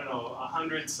 I don't know,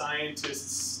 100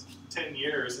 scientists 10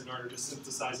 years in order to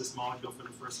synthesize this molecule for the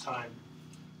first time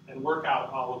and work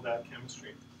out all of that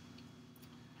chemistry.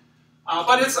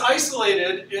 But it's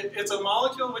isolated. It's a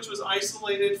molecule which was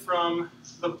isolated from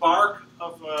the bark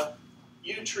of a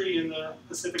yew tree in the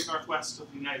Pacific Northwest of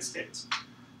the United States.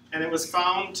 And it was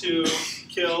found to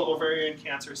kill ovarian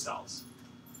cancer cells.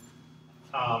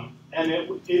 And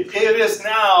it is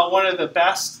now one of the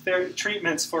best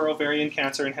treatments for ovarian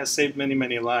cancer and has saved many,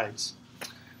 many lives.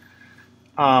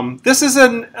 This is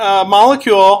a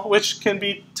molecule which can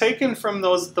be taken from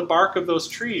the bark of those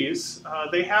trees.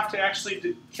 They have to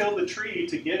actually kill the tree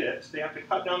to get it. They have to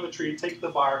cut down the tree, take the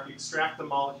bark, extract the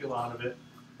molecule out of it.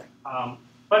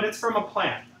 But it's from a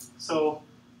plant. So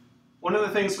one of the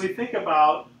things we think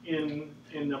about in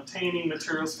obtaining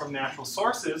materials from natural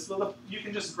sources, you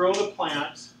can just grow the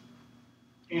plant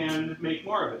and make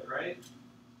more of it, right?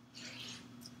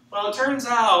 Well, it turns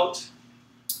out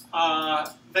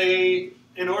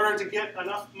in order to get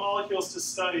enough molecules to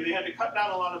study, they had to cut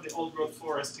down a lot of the old growth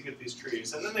forests to get these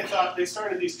trees. And then they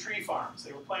started these tree farms.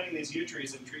 They were planting these yew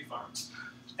trees in tree farms.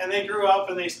 And they grew up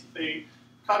and they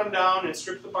cut them down and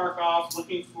stripped the bark off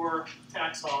looking for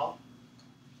Taxol.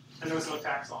 And there was no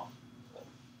Taxol.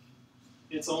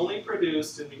 It's only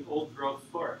produced in the old growth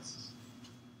forests.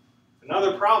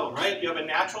 Another problem, right? You have a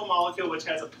natural molecule which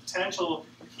has a potential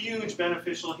huge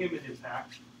beneficial human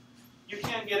impact. You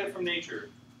can't get it from nature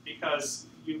because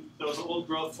those old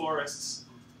growth forests,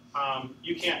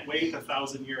 you can't wait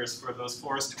 1,000 years for those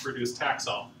forests to produce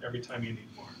Taxol every time you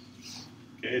need more.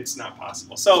 Okay, it's not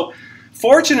possible. So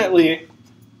fortunately,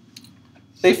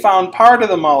 they found part of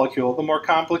the molecule, the more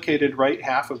complicated right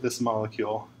half of this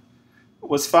molecule,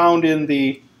 was found in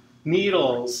the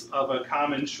needles of a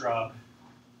common shrub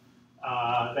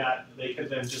that they could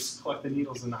then just collect the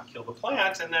needles and not kill the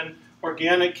plant. And then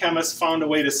organic chemists found a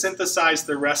way to synthesize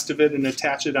the rest of it and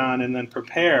attach it on and then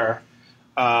prepare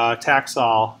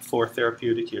Taxol for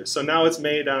therapeutic use. So now it's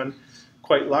made on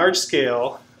quite large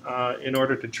scale in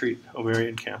order to treat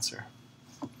ovarian cancer.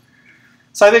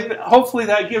 So I think that hopefully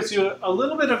that gives you a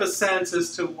little bit of a sense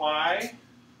as to why,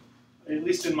 at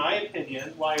least in my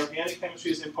opinion, why organic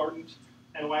chemistry is important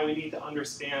and why we need to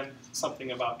understand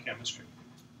something about chemistry.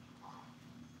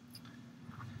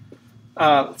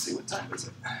 Let's see, what time is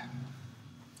it?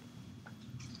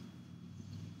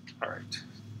 All right.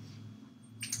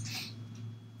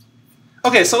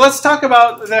 Okay, so let's talk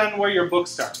about then where your book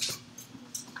starts.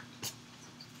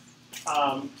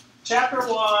 Chapter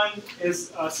 1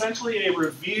 is essentially a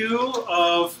review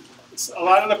of a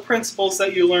lot of the principles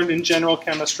that you learned in general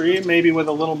chemistry, maybe with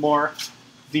a little more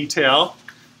detail.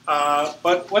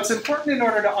 But what's important in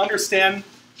order to understand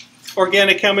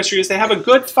organic chemistry is to have a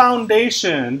good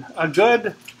foundation, a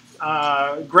good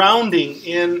grounding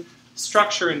in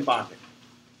structure and bonding.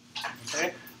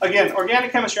 Okay? Again,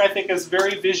 organic chemistry I think is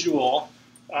very visual,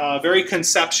 very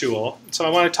conceptual. So I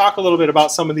want to talk a little bit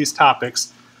about some of these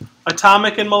topics.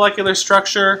 Atomic and molecular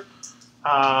structure,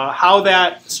 how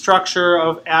that structure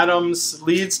of atoms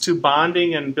leads to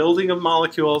bonding and building of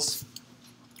molecules,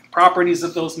 properties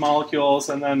of those molecules,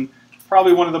 and then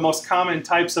probably one of the most common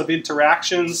types of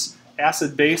interactions,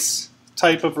 acid-base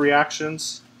type of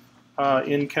reactions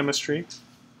in chemistry.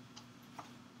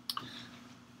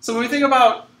 So when we think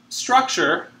about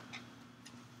structure,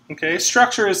 okay,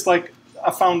 structure is like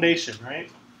a foundation, right?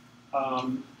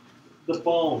 The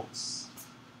bones,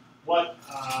 what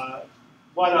a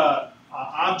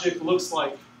object looks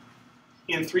like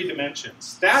in 3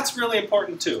 dimensions. That's really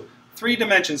important too. 3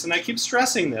 dimensions, and I keep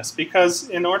stressing this because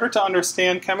in order to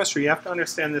understand chemistry, you have to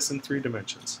understand this in 3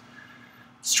 dimensions.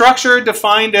 Structure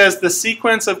defined as the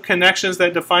sequence of connections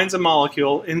that defines a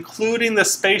molecule, including the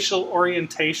spatial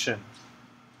orientation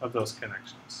of those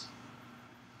connections.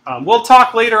 We'll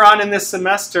talk later on in this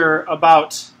semester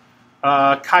about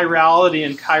chirality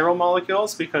and chiral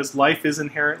molecules because life is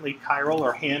inherently chiral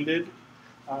or handed.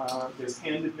 There's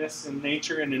handedness in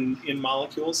nature and in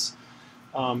molecules.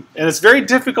 And it's very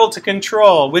difficult to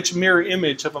control which mirror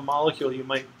image of a molecule you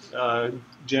might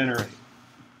generate.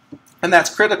 And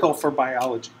that's critical for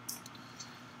biology.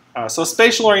 So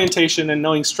spatial orientation and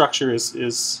knowing structure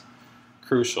is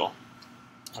crucial.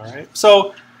 All right.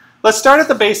 So let's start at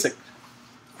the basic.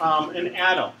 An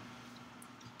atom.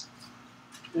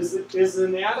 Is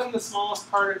an atom the smallest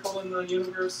particle in the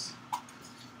universe?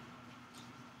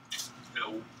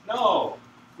 No. No.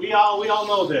 We all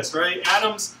know this, right?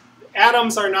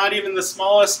 Atoms are not even the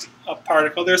smallest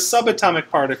particle. They're subatomic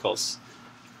particles.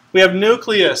 We have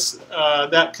nucleus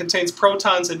that contains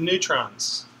protons and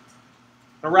neutrons.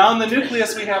 Around the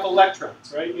nucleus we have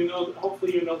electrons, right?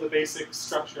 Hopefully you know the basic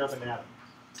structure of an atom.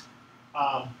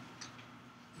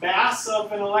 Mass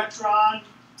of an electron,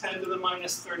 10 to the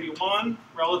minus 31,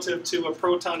 relative to a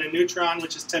proton and neutron,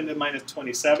 which is 10 to the minus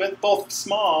 27. Both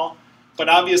small, but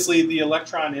obviously the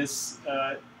electron is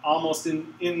almost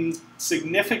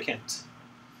insignificant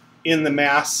in the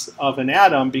mass of an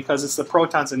atom because it's the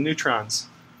protons and neutrons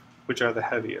which are the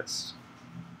heaviest.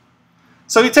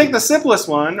 So you take the simplest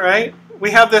one, right?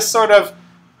 We have this sort of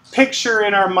picture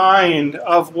in our mind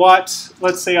of what,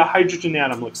 let's say, a hydrogen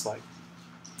atom looks like.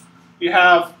 You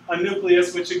have a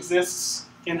nucleus which exists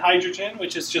in hydrogen,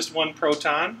 which is just 1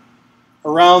 proton.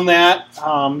 Around that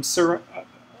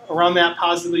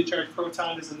positively charged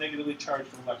proton is a negatively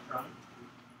charged electron.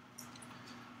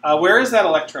 Where is that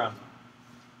electron?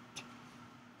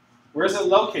 Where is it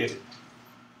located?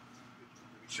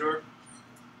 Sure.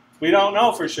 We don't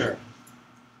know for sure.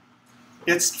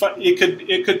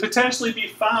 It could potentially be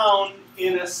found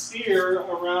in a sphere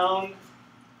around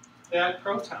that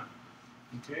proton.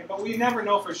 Okay, but we never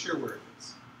know for sure where it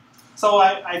is. So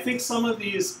I think some of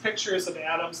these pictures of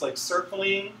atoms like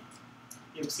circling,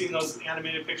 you've seen those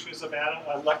animated pictures of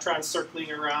electrons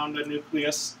circling around a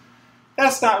nucleus.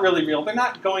 That's not really real. They're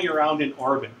not going around in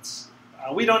orbits.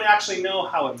 We don't actually know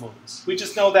how it moves. We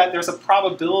just know that there's a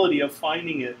probability of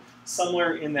finding it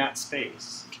somewhere in that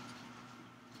space.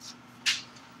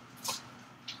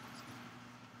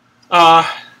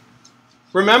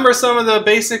 Remember some of the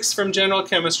basics from general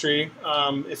chemistry.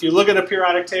 If you look at a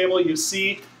periodic table, you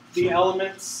see the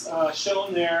elements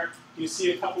shown there. You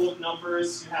see a couple of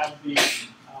numbers. You have the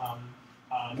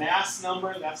mass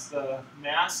number. That's the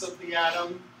mass of the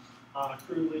atom,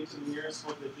 crudely to the nearest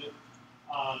whole digit.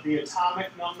 The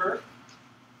atomic number.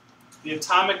 The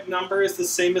atomic number is the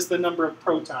same as the number of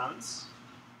protons.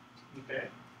 Okay.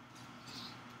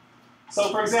 So,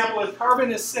 for example, if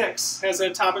carbon is 6, has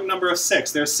an atomic number of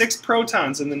 6. There are 6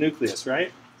 protons in the nucleus,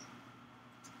 right?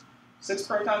 6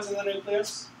 protons in the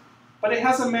nucleus. But it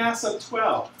has a mass of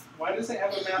 12. Why does it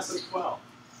have a mass of 12?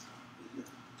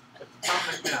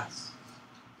 Atomic mass.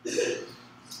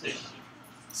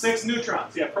 6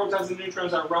 neutrons. Yeah, protons and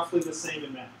neutrons are roughly the same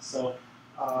in mass. So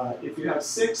if you have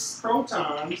 6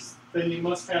 protons, then you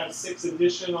must have 6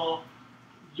 additional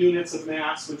units of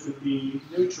mass, which would be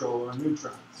neutral or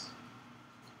neutrons.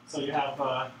 So you have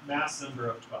a mass number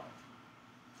of 12.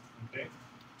 Okay.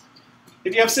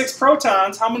 If you have 6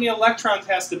 protons, how many electrons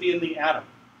has to be in the atom?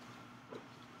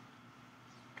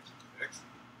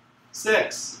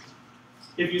 6.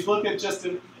 If you look at just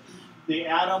the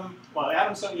atom, well,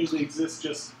 atoms don't usually exist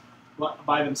just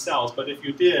by themselves, but if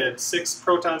you did, 6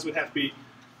 protons would have to be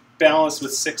balanced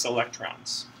with 6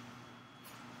 electrons.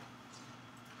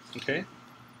 Okay?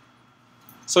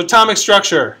 So atomic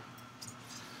structure.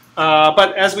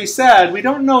 But as we said, we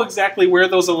don't know exactly where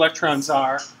those electrons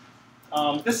are.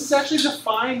 This is actually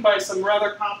defined by some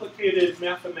rather complicated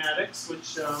mathematics,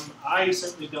 which I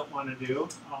certainly don't want to do.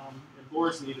 It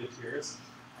bores me to tears.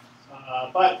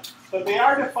 But they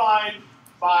are defined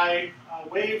by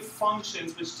wave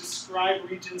functions which describe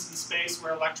regions in space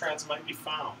where electrons might be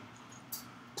found.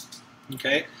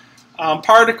 Okay,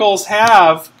 particles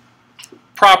have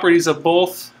properties of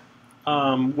both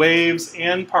waves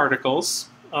and particles,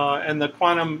 and the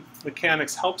quantum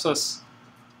mechanics helps us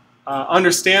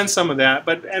understand some of that.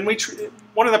 But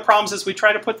one of the problems is we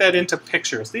try to put that into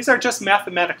pictures. These are just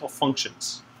mathematical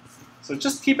functions. So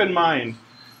just keep in mind,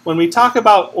 when we talk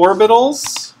about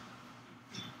orbitals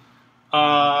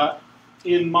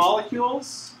in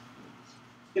molecules,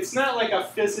 it's not like a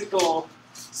physical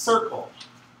circle,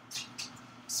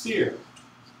 sphere.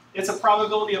 It's a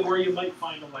probability of where you might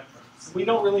find electrons. We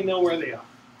don't really know where they are.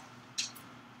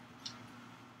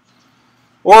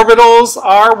 Orbitals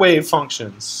are wave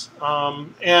functions,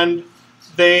 and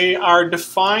they are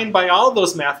defined by all of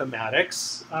those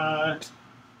mathematics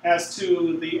as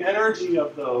to the energy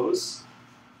of those,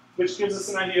 which gives us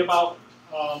an idea about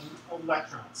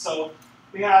electrons. So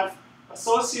we have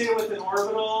associated with an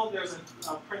orbital, there's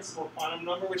a principal quantum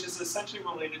number, which is essentially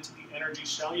related to the energy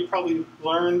shell. You probably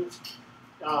learned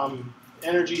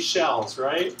energy shells,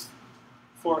 right,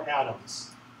 for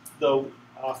atoms. The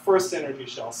first energy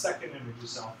shell, second energy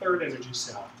shell, third energy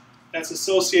shell. That's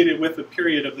associated with the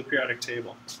period of the periodic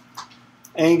table.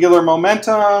 Angular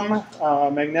momentum,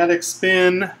 magnetic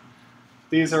spin,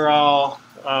 these are all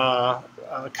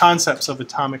concepts of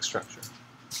atomic structure.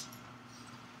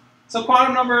 So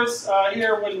quantum numbers,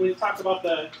 here when we talk about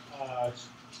the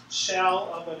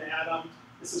shell of an atom,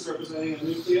 this is representing a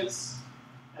nucleus,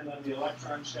 and then the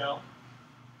electron shell.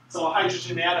 So a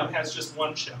hydrogen atom has just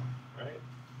one shell, right?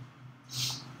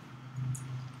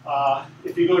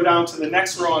 If you go down to the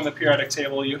next row on the periodic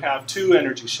table, you have 2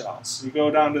 energy shells. You go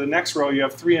down to the next row, you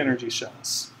have 3 energy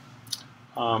shells.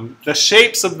 The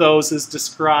shapes of those is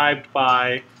described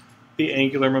by the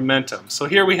angular momentum. So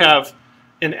here we have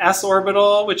an s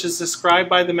orbital, which is described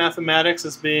by the mathematics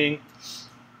as being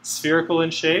spherical in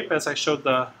shape, as I showed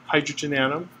the hydrogen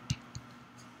atom.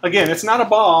 Again, it's not a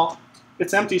ball,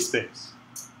 it's empty space.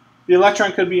 The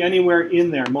electron could be anywhere in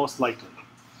there, most likely.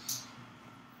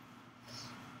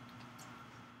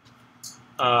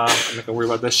 I'm not going to worry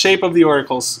about the shape of the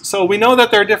orbitals. So we know that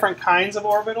there are different kinds of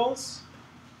orbitals.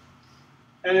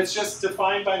 And it's just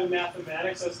defined by the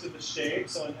mathematics as to the shape.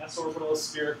 So an s orbital is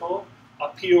spherical. A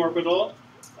p orbital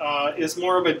is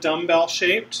more of a dumbbell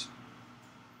shaped.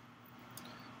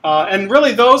 And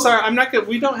really those are,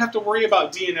 we don't have to worry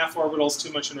about d and f orbitals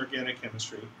too much in organic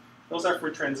chemistry. Those are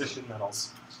for transition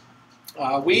metals.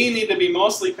 We need to be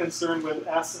mostly concerned with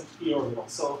s and p orbitals.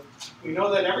 So we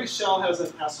know that every shell has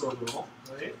an s orbital,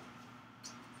 right?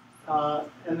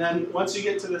 And then once you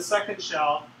get to the second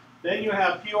shell, then you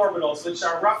have p orbitals, which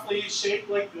are roughly shaped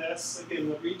like this. Again,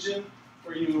 the region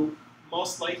where you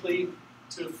most likely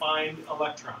to find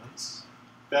electrons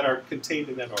that are contained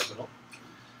in that orbital.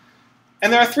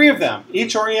 And there are 3 of them,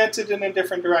 each oriented in a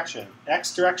different direction.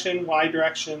 X direction, Y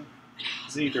direction,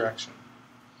 Z direction.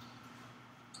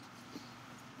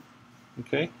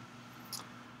 Okay.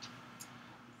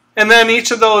 And then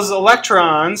each of those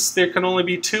electrons, there can only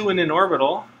be 2 in an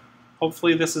orbital.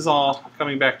 Hopefully this is all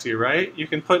coming back to you, right? You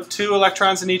can put 2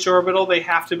 electrons in each orbital. They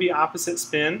have to be opposite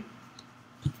spin.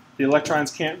 The electrons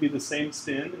can't be the same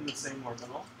spin in the same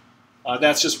orbital.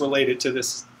 That's just related to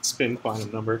this spin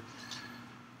quantum number.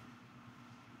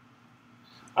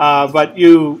 But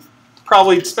you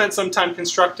probably spent some time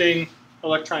constructing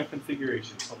electron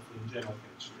configurations, hopefully in general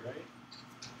chemistry, right?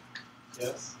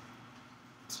 Yes?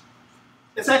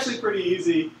 It's actually pretty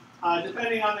easy.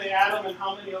 Depending on the atom and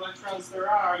how many electrons there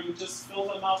are, you just fill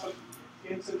them up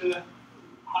into the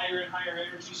higher and higher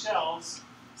energy shells.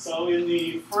 So in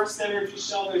the first energy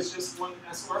shell, there's just 1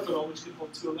 s orbital, which can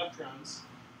hold 2 electrons.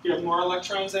 If you have more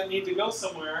electrons that need to go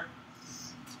somewhere,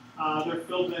 they're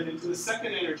filled in into the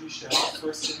second energy shell,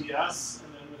 first with the s,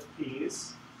 and then with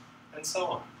p's, and so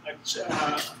on.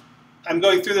 I'm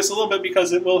going through this a little bit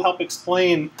because it will help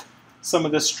explain some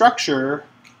of the structure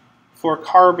for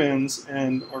carbons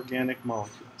and organic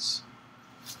molecules.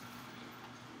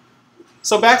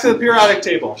 So back to the periodic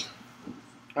table.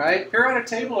 All right, periodic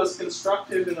table is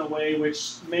constructed in a way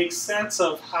which makes sense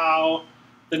of how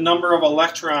the number of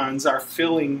electrons are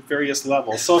filling various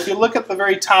levels. So if you look at the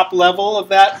very top level of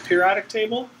that periodic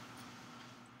table,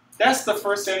 that's the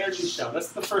first energy shell. That's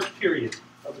the first period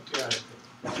of the periodic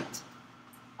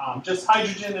table. Just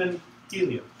hydrogen and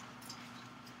helium.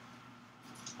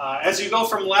 As you go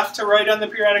from left to right on the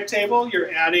periodic table, you're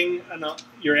adding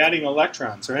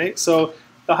electrons, right? So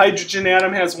the hydrogen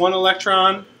atom has 1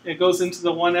 electron. It goes into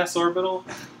the 1s orbital.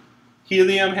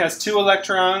 Helium has 2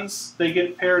 electrons. They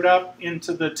get paired up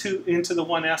into the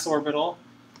 1s orbital.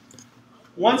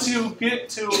 Once you get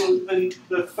to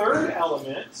the third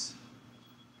element,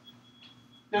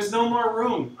 there's no more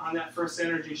room on that first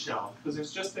energy shell because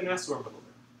there's just an s orbital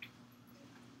there.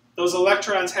 Those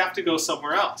electrons have to go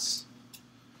somewhere else.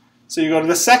 So you go to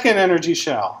the second energy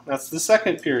shell. That's the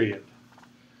second period.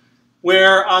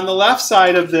 Where on the left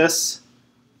side of this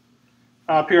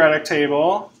periodic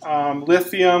table,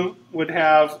 lithium would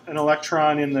have an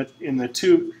electron in the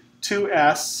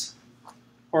 2s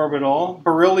orbital.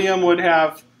 Beryllium would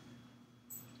have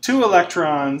 2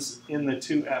 electrons in the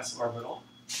 2s orbital.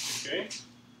 Okay.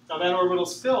 Now that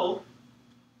orbital's filled.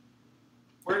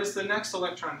 Where does the next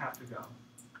electron have to go?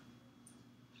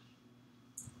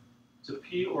 To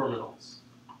p orbitals.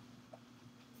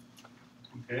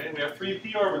 Okay, we have 3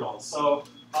 p orbitals. So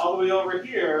all the way over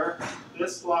here,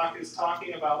 this block is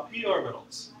talking about p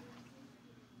orbitals.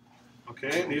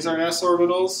 Okay, these are s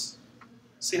orbitals.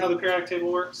 See how the periodic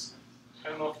table works? I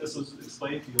don't know if this was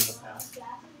explained to you in the past.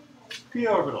 P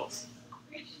orbitals.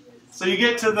 So you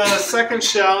get to the second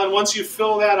shell, and once you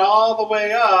fill that all the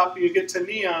way up, you get to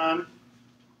neon.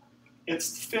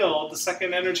 It's filled. The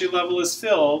second energy level is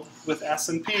filled with s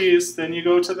and p's. Then you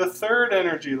go to the third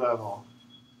energy level.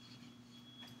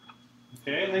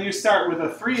 Okay, and then you start with the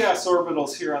 3s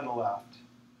orbitals here on the left.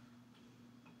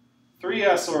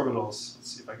 3s orbitals.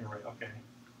 Let's see if I can write. Okay.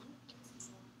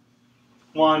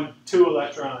 1, 2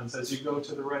 electrons as you go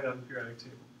to the right of the periodic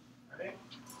table. Right?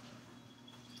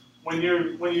 When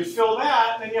you fill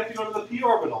that, then you have to go to the p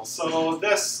orbital. So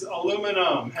this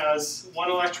aluminum has 1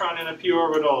 electron in a p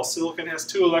orbital. Silicon has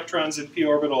 2 electrons in p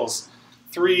orbitals.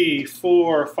 3,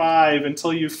 4, 5,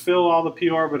 until you fill all the p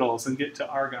orbitals and get to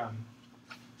argon.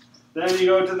 Then you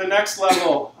go to the next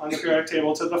level on the periodic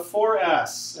table, to the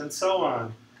 4s, and so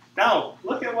on. Now,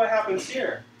 look at what happens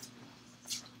here.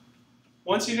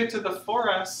 Once you get to the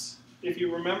 4s, if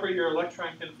you remember your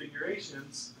electron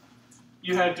configurations,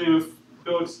 you had to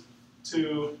go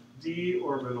to d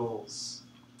orbitals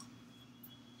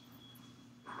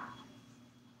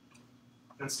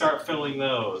and start filling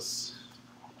those.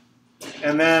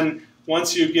 And then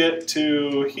once you get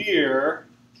to here,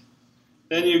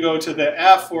 then you go to the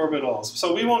f orbitals.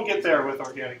 So we won't get there with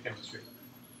organic chemistry.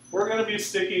 We're going to be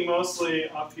sticking mostly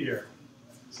up here.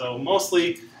 So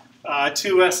mostly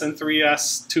 2s and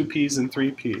 3s, 2p's and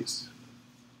 3p's.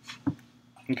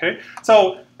 Okay,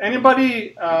 so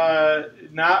anybody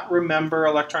not remember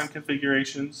electron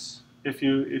configurations? If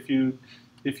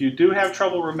you do have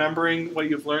trouble remembering what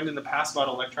you've learned in the past about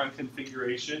electron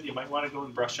configuration, you might want to go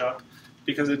and brush up,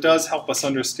 because it does help us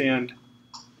understand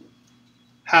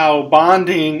how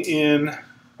bonding in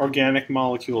organic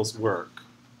molecules work.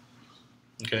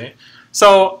 Okay,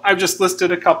 so I've just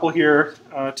listed a couple here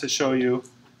to show you.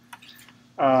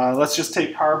 Let's just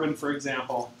take carbon, for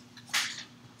example.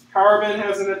 Carbon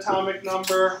has an atomic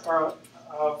number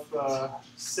of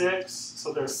 6,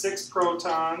 so there's 6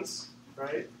 protons,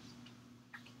 right?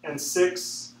 And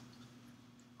 6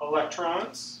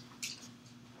 electrons,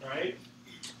 right?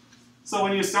 So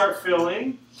when you start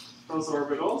filling those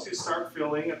orbitals, you start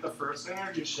filling at the first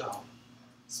energy shell.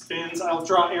 Spins, I'll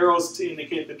draw arrows to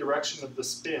indicate the direction of the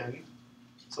spin.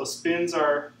 So spins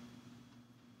are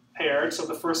paired, so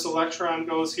the first electron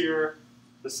goes here,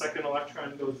 the second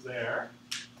electron goes there.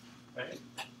 Right?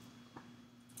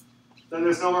 Then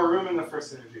there's no more room in the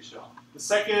first energy shell. The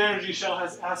second energy shell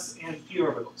has s and p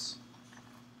orbitals.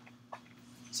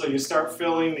 So you start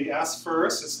filling the s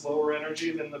first. It's lower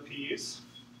energy than the p's.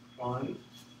 1,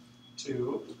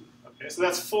 2. Okay, so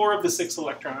that's 4 of the 6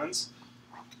 electrons.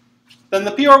 Then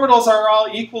the p orbitals are all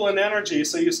equal in energy,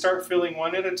 so you start filling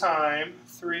one at a time.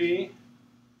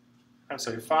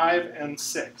 5 and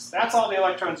 6. That's all the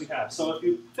electrons you have. So if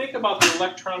you think about the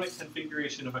electronic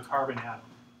configuration of a carbon atom,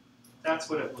 that's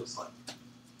what it looks like.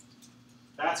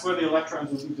 That's where the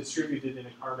electrons will be distributed in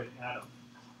a carbon atom.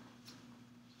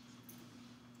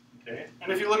 Okay,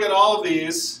 and if you look at all of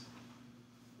these,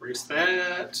 erase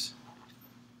that,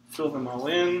 fill them all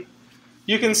in.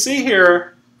 You can see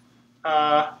here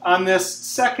on this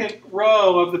second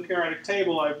row of the periodic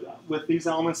table, with these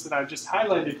elements that I've just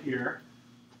highlighted here,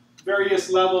 various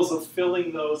levels of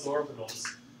filling those orbitals.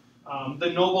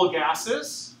 The noble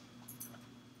gases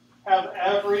have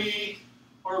every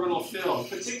orbital filled,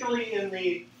 particularly in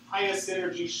the highest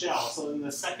energy shell. So in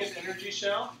the second energy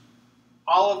shell,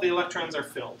 all of the electrons are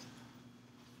filled,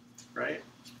 right?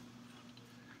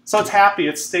 So it's happy,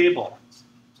 it's stable.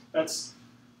 That's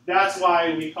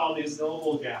why we call these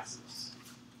noble gases.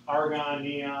 Argon,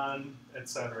 neon,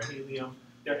 etc., helium.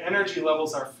 Their energy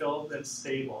levels are filled and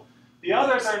stable. The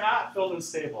others are not filled and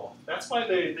stable. That's why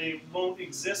they won't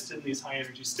exist in these high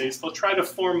energy states. They'll try to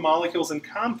form molecules and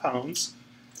compounds,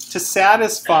 to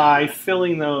satisfy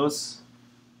filling those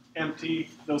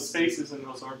spaces in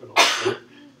those orbitals.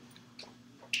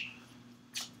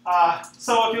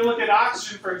 So if you look at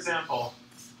oxygen, for example,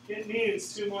 it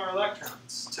needs 2 more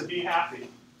electrons to be happy.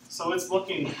 So it's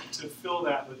looking to fill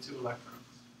that with 2 electrons.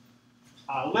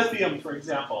 Lithium, for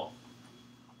example.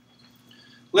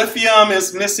 Lithium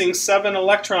is missing 7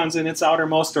 electrons in its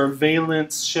outermost or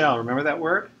valence shell. Remember that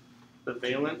word? The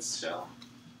valence shell.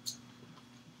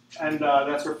 And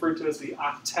that's referred to as the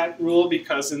octet rule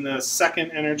because in the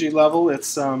second energy level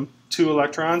it's 2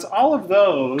 electrons. All of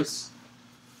those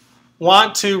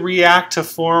want to react to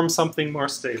form something more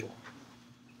stable.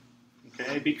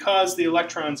 Okay? Because the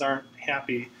electrons aren't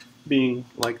happy being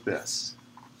like this.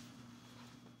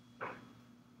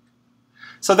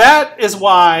 So that is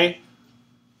why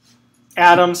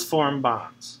atoms form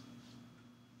bonds,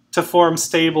 to form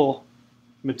stable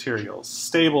materials,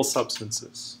 stable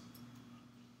substances.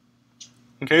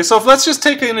 Okay, so let's just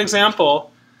take an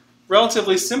example,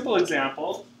 relatively simple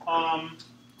example,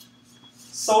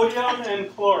 sodium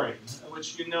and chlorine,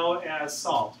 which you know as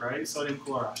salt, right? Sodium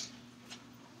chloride.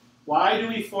 Why do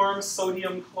we form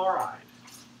sodium chloride?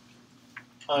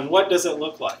 And what does it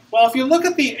look like? Well, if you look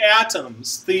at the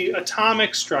atoms, the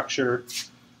atomic structure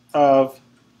of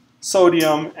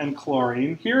sodium and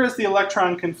chlorine, here is the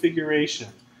electron configuration.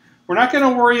 We're not going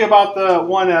to worry about the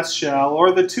 1s shell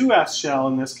or the 2s shell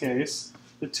in this case.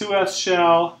 The 2s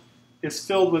shell is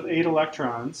filled with 8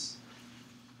 electrons.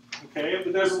 Okay,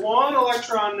 but there's 1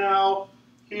 electron now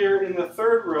here in the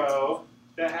 3rd row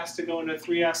that has to go into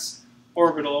 3s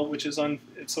orbital, which is so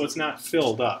it's not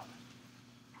filled up.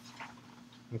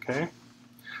 Okay,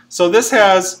 so this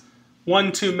has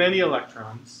 1 too many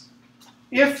electrons.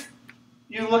 If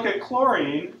you look at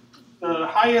chlorine, the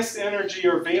highest energy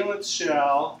or valence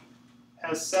shell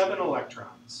has 7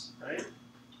 electrons, right?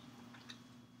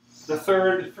 The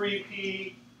third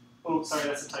 3p, oh, sorry,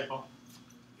 that's a typo.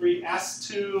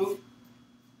 3s2,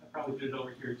 I probably did it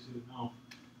over here too, no.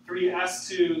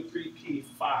 3s2,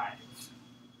 3p5.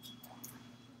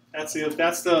 That's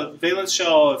the valence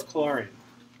shell of chlorine.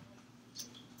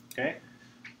 Okay?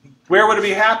 Where would it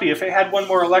be happy? If it had 1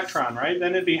 more electron, right?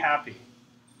 Then it'd be happy.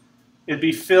 It'd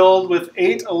be filled with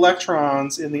 8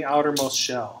 electrons in the outermost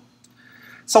shell.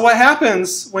 So what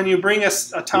happens when you bring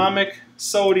atomic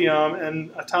sodium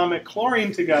and atomic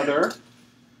chlorine together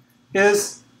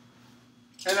is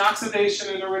an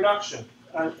oxidation and a reduction.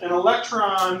 An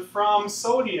electron from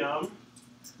sodium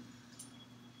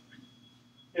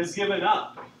is given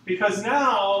up because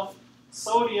now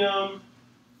sodium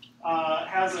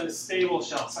has a stable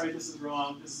shell. Sorry, this is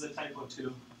wrong. This is a typo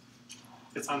too.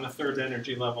 It's on the 3rd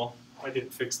energy level. I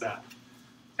didn't fix that.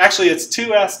 Actually, it's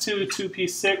 2s2,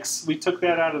 2p6. We took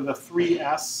that out of the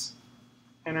 3s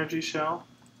energy shell.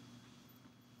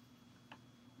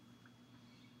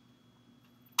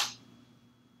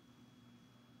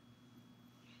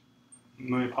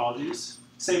 My apologies.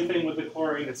 Same thing with the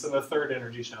chlorine. It's in the 3rd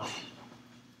energy shell.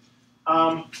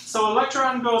 So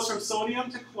electron goes from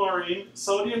sodium to chlorine.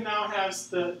 Sodium now has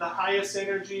the highest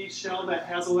energy shell that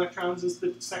has electrons is the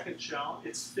 2nd shell.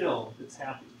 It's filled. It's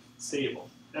happy. It's stable.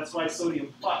 That's why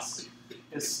sodium plus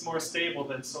is more stable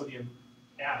than sodium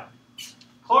atom.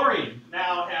 Chlorine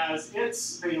now has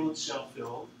its valence shell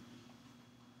filled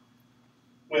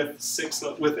with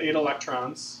 8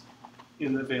 electrons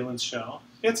in the valence shell.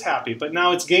 It's happy, but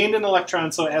now it's gained an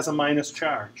electron, so it has a minus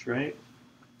charge, right?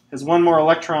 It has 1 more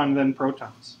electron than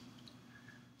protons.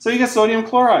 So you get sodium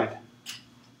chloride.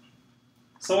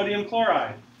 Sodium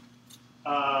chloride.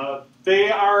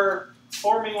 They are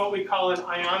forming what we call an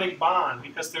ionic bond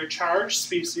because they're charged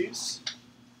species.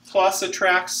 Plus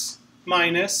attracts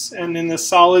minus, and in the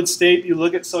solid state, you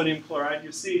look at sodium chloride,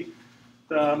 you see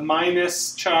the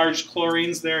minus charged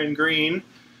chlorines there in green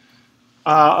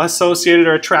associated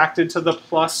or attracted to the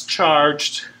plus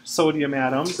charged sodium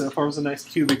atoms, and it forms a nice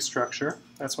cubic structure.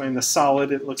 That's why in the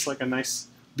solid it looks like a nice,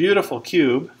 beautiful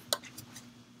cube.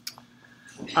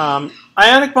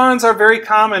 Ionic bonds are very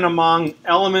common among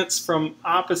elements from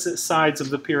opposite sides of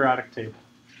the periodic table.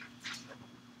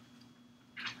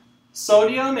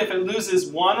 Sodium, if it loses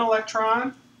 1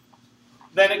 electron,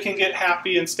 then it can get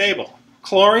happy and stable.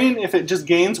 Chlorine, if it just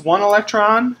gains 1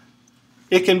 electron,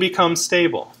 it can become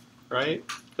stable, right?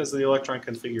 Because of the electron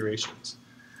configurations.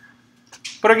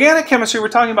 But organic chemistry, we're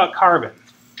talking about carbon,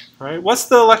 right? What's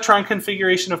the electron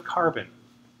configuration of carbon?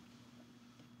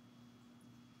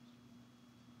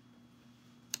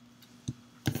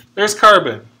 There's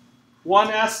carbon.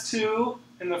 1s2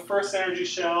 in the 1st energy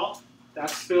shell,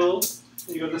 that's filled.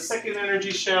 You go to the 2nd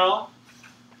energy shell,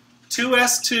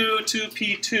 2s2,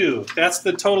 2p2. That's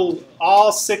the total,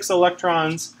 all 6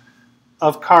 electrons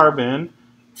of carbon.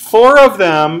 4 of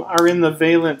them are in the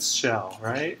valence shell,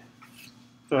 right?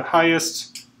 The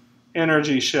highest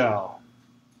energy shell.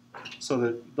 So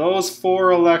that those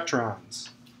 4 electrons.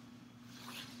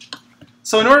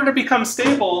 So in order to become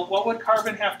stable, what would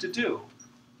carbon have to do?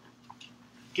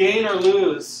 Gain or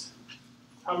lose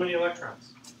how many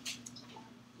electrons?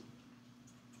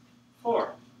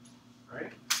 4,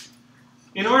 right?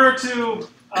 In order to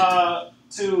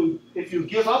if you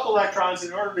give up electrons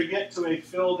in order to get to a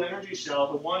filled energy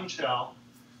shell, the 1 shell,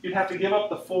 you'd have to give up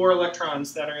the 4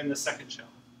 electrons that are in the second shell.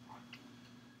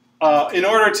 In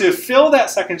order to fill that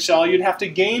second shell, you'd have to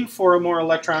gain 4 more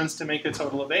electrons to make a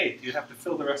total of 8. You'd have to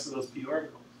fill the rest of those p orbitals.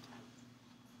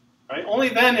 Right? Only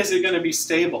then is it going to be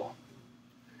stable.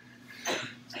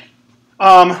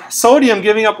 Sodium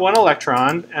giving up 1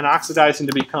 electron and oxidizing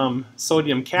to become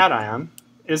sodium cation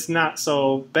is not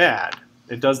so bad.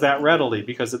 It does that readily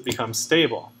because it becomes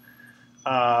stable.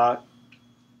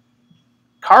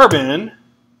 Carbon,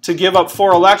 to give up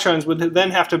 4 electrons, would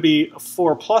then have to be a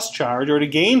 4 plus charge, or to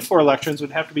gain 4 electrons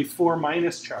would have to be 4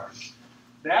 minus charge.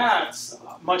 That's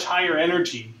a much higher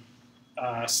energy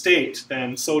state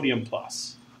than sodium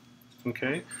plus.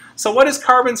 Okay? So what is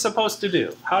carbon supposed to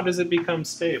do? How does it become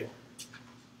stable?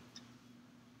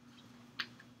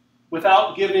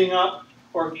 Without giving up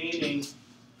or gaining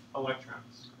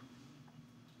electrons.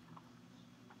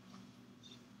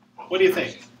 What do you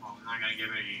think? Well, I'm not going to give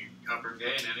any up or gain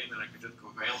any, then I could just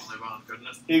covalently bond, couldn't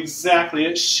it? Exactly.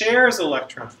 It shares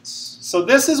electrons. So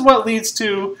this is what leads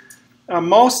to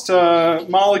most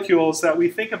molecules that we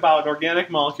think about, organic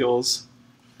molecules,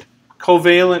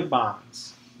 covalent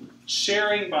bonds.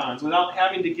 Sharing bonds without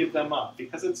having to give them up,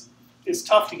 because it's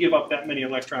tough to give up that many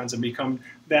electrons and become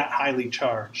that highly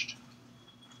charged.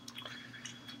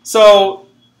 So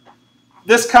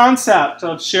this concept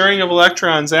of sharing of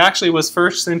electrons actually was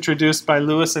first introduced by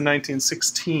Lewis in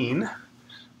 1916,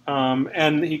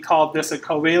 and he called this a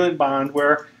covalent bond,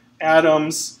 where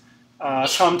atoms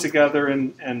come together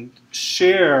and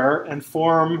share and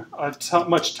form a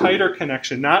much tighter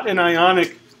connection, not an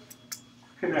ionic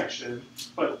connection,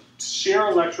 but share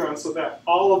electrons so that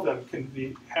all of them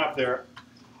can have their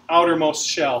outermost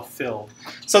shell filled.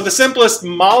 So the simplest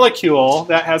molecule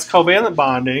that has covalent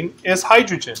bonding is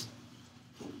hydrogen.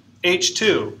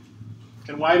 H2.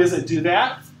 And why does it do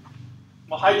that?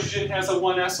 Well, hydrogen has a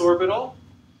 1s orbital,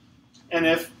 and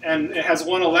it has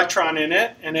 1 electron in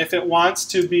it, and if it wants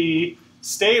to be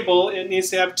stable, it needs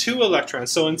to have 2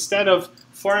 electrons. So instead of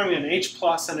forming an H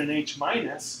plus and an H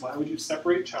minus, why would you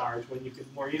separate charge when you could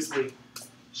more easily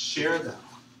share them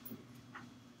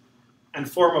and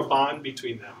form a bond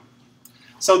between them?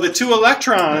 So the 2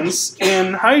 electrons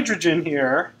in hydrogen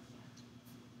here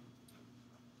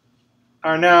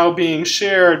are now being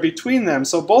shared between them.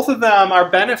 So both of them are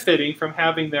benefiting from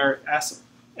having their S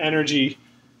energy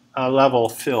level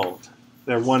filled,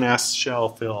 their 1s shell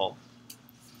filled.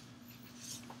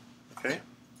 Okay?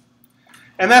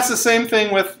 And that's the same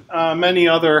thing with many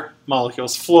other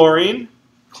molecules. Fluorine,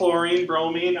 chlorine,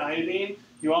 bromine, iodine.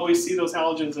 You always see those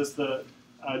halogens as the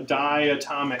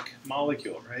diatomic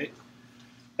molecule, right?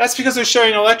 That's because they're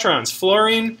sharing electrons.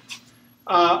 Fluorine,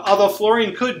 although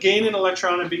fluorine could gain an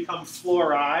electron and become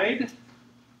fluoride,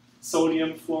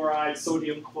 sodium fluoride,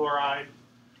 sodium chloride,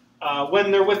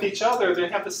 when they're with each other, they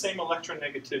have the same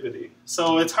electronegativity.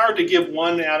 So it's hard to give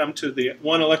one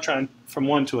electron from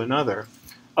one to another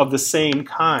of the same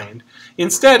kind.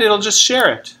 Instead, it'll just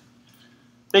share it.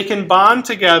 They can bond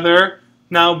together.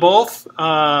 Now both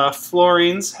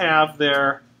fluorines have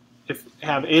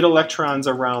 8 electrons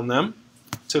around them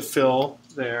to fill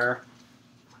their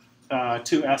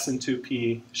 2s and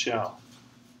 2p shell.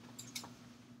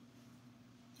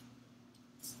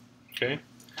 Okay.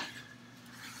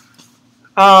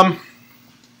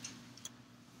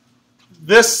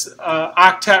 This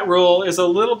octet rule is a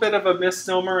little bit of a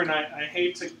misnomer, and I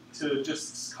hate to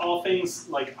just call things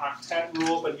like octet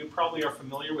rule, but you probably are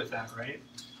familiar with that, right?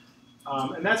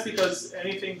 And that's because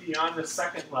anything beyond the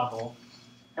second level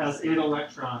has 8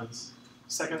 electrons,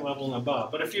 second level and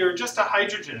above. But if you're just a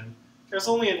hydrogen, there's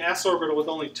only an s orbital with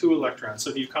only 2 electrons.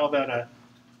 So do you call that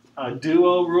a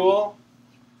duo rule?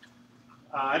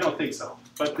 I don't think so.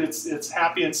 But it's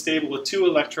happy and stable with 2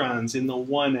 electrons in the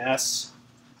 1s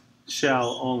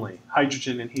shell only.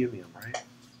 Hydrogen and helium, right?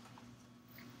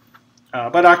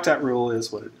 But octet rule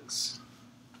is what it is.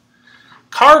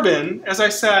 Carbon, as I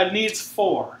said, needs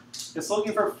 4. It's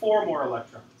looking for 4 more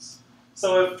electrons.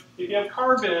 So if you have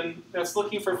carbon that's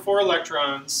looking for 4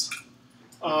 electrons,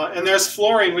 and there's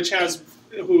fluorine,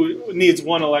 who needs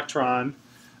 1 electron,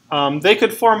 they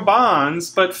could form bonds,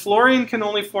 but fluorine can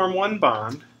only form 1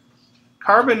 bond.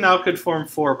 Carbon now could form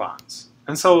 4 bonds.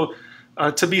 And so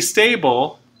to be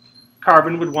stable,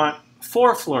 carbon would want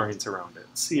 4 fluorines around it,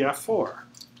 CF4.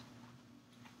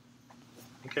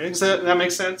 Okay, does that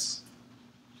make sense?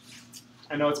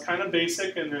 I know it's kind of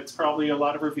basic and it's probably a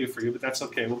lot of review for you, but that's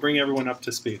okay. We'll bring everyone up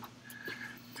to speed.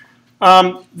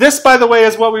 This, by the way,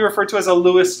 is what we refer to as a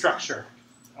Lewis structure,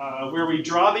 where we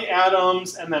draw the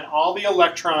atoms and then all the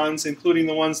electrons, including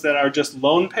the ones that are just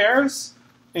lone pairs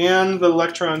and the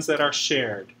electrons that are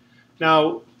shared.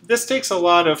 Now, this takes a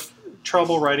lot of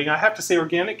trouble writing. I have to say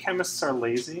organic chemists are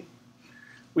lazy.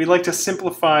 We like to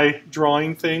simplify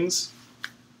drawing things.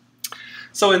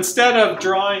 So instead of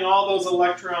drawing all those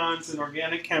electrons, an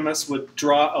organic chemist would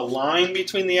draw a line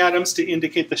between the atoms to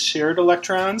indicate the shared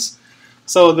electrons.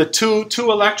 So the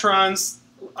two electrons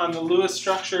on the Lewis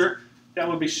structure that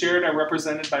would be shared are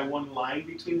represented by one line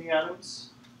between the atoms.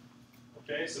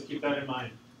 Okay, so keep that in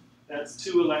mind. That's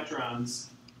 2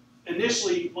 electrons,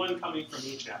 initially one coming from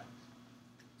each atom.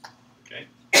 Okay.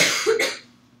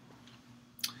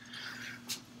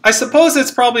 I suppose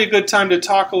it's probably a good time to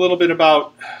talk a little bit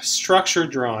about structure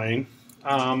drawing.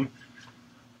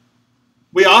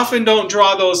 We often don't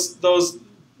draw those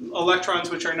electrons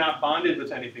which are not bonded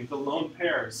with anything, the lone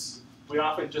pairs. We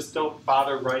often just don't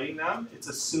bother writing them. It's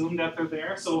assumed that they're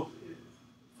there. So,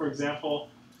 for example,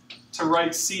 to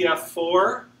write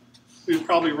CF4, we would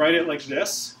probably write it like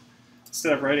this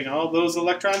instead of writing all those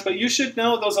electrons. But you should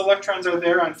know those electrons are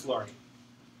there on fluorine,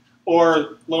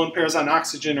 or lone pairs on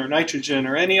oxygen or nitrogen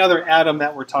or any other atom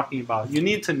that we're talking about. You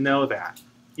need to know that,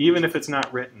 even if it's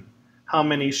not written, how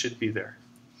many should be there.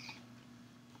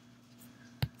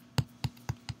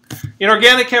 In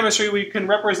organic chemistry, we can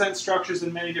represent structures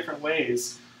in many different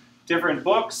ways. Different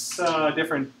books,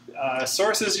 different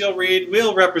sources you'll read,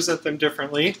 we'll represent them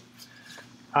differently.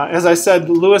 As I said,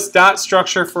 Lewis dot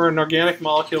structure for an organic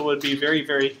molecule would be very,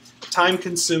 very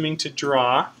time-consuming to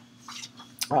draw.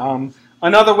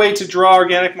 Another way to draw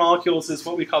organic molecules is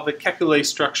what we call the Kekulé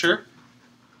structure.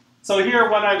 So here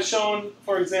what I've shown,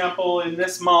 for example, in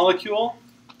this molecule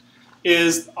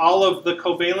is all of the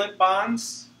covalent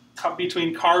bonds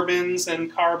between carbons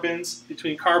and carbons,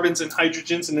 between carbons and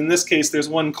hydrogens, and in this case there's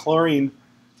one chlorine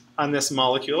on this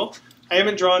molecule. I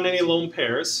haven't drawn any lone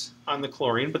pairs on the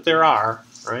chlorine, but there are,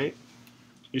 right?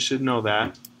 You should know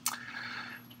that.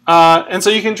 And so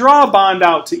you can draw a bond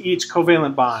out to each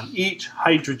covalent bond, each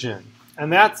hydrogen.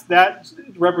 And that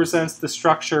represents the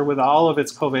structure with all of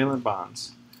its covalent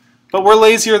bonds. But we're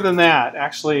lazier than that.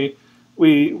 Actually,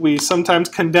 we sometimes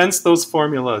condense those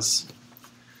formulas.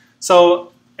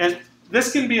 So, and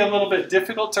this can be a little bit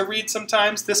difficult to read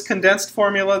sometimes. This condensed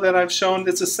formula that I've shown,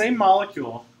 it's the same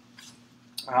molecule,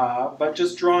 but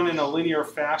just drawn in a linear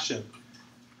fashion.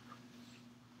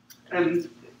 And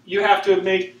you have to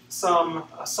make some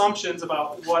assumptions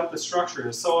about what the structure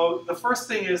is. So the first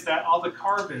thing is that all the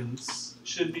carbons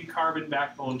should be carbon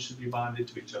backbones should be bonded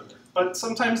to each other. But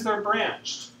sometimes they're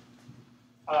branched.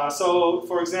 So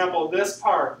for example, this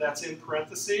part that's in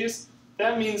parentheses,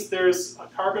 that means there's a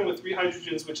carbon with 3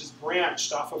 hydrogens which is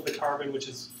branched off of the carbon which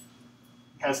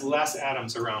has less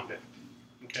atoms around it.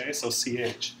 Okay, so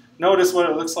CH. Notice what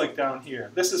it looks like down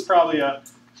here. This is probably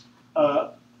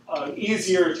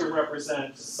easier to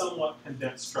represent somewhat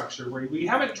condensed structure where we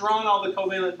haven't drawn all the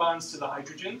covalent bonds to the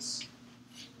hydrogens.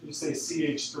 You say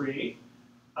CH3,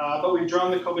 but we've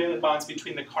drawn the covalent bonds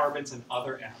between the carbons and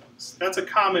other atoms. That's a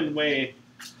common way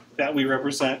that we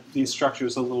represent these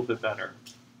structures a little bit better.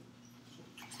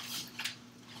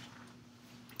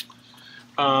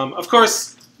 Of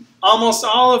course, almost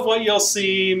all of what you'll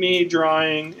see me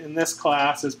drawing in this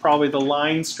class is probably the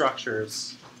line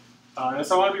structures. And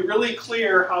so I want to be really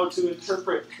clear how to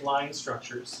interpret line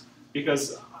structures,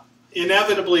 because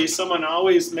inevitably someone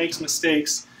always makes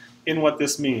mistakes in what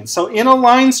this means. So in a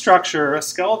line structure, a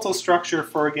skeletal structure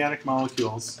for organic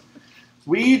molecules,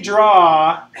 we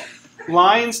draw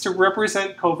lines to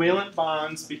represent covalent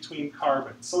bonds between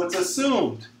carbons. So it's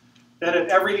assumed that at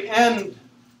every end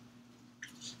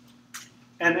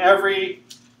and every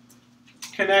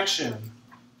connection,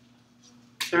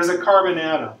 there's a carbon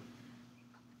atom.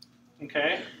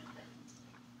 Okay?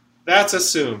 That's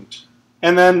assumed.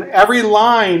 And then every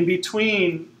line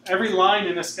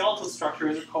in a skeletal structure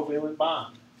is a covalent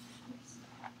bond.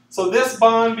 So this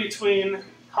bond between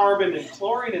carbon and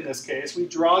chlorine in this case, we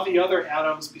draw the other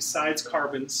atoms besides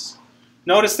carbons.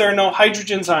 Notice there are no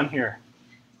hydrogens on here.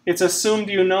 It's assumed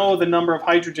you know the number of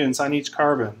hydrogens on each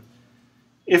carbon.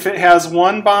 If it has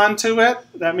 1 bond to it,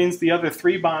 that means the other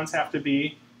 3 bonds have to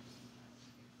be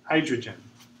hydrogen.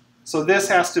 So this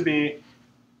has to be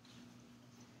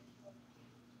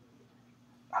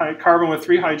carbon with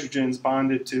 3 hydrogens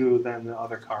bonded to then the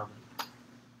other carbon.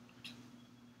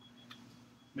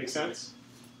 Make sense?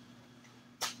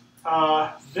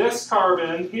 This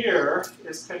carbon here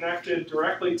is connected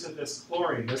directly to this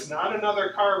chlorine. There's not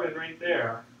another carbon right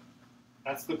there.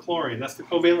 That's the chlorine. That's the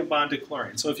covalent bond to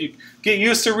chlorine. So if you get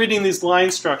used to reading these line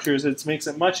structures, it makes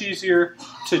it much easier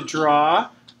to draw.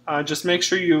 Just make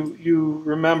sure you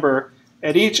remember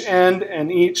at each end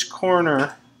and each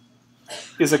corner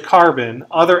is a carbon.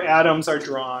 Other atoms are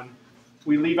drawn.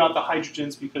 We leave out the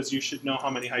hydrogens because you should know how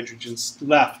many hydrogens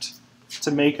left to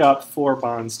make up 4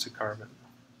 bonds to carbon.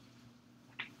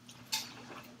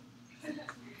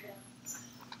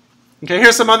 Okay,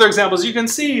 here's some other examples. You can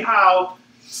see how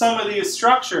some of these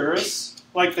structures,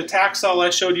 like the Taxol I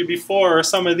showed you before, or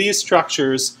some of these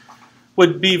structures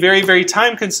would be very, very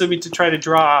time-consuming to try to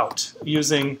draw out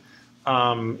using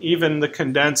even the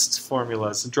condensed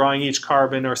formulas, drawing each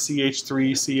carbon or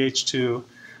CH3, CH2.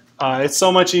 It's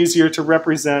so much easier to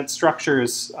represent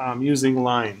structures using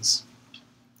lines.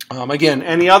 Again,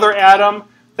 any other atom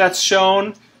that's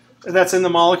shown, that's in the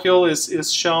molecule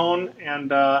is shown,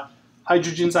 and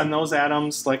hydrogens on those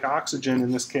atoms, like oxygen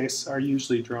in this case, are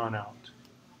usually drawn out.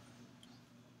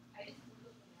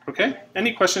 Okay,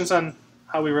 any questions on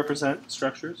how we represent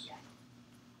structures?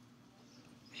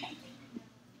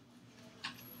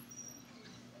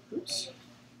 Oops.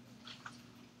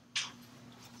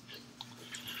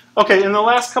 Okay, in the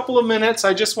last couple of minutes,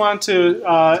 I just want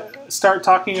to start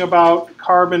talking about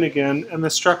carbon again and the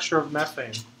structure of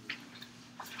methane.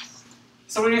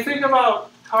 So when you think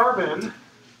about carbon,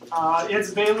 it's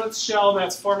valence shell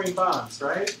that's forming bonds,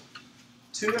 right?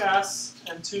 2s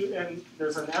and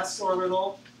there's an s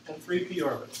orbital and 3p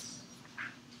orbitals.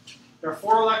 There are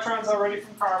 4 electrons already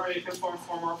from carbon. It can form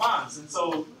 4 more bonds, and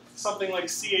so something like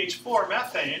CH4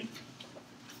 methane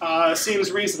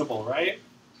seems reasonable, right?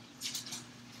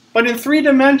 But in 3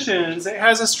 dimensions, it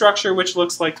has a structure which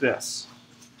looks like this.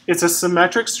 It's a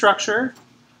symmetric structure.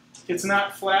 It's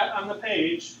not flat on the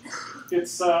page.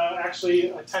 It's actually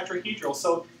a tetrahedral.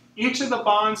 So each of the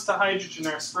bonds to hydrogen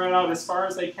are spread out as far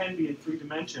as they can be in 3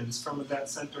 dimensions from that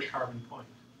center carbon point.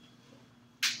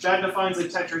 That defines a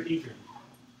tetrahedron.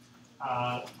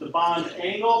 The bond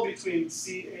angle between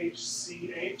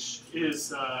CH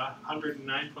is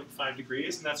 109.5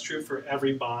 degrees, and that's true for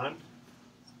every bond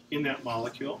in that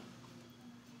molecule.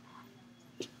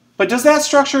 But does that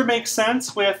structure make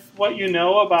sense with what you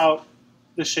know about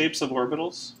the shapes of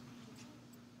orbitals?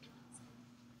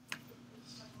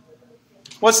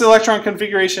 What's the electron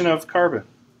configuration of carbon?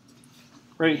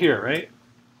 Right here, right?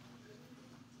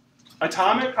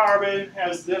 Atomic carbon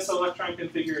has this electron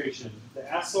configuration. The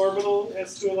s orbital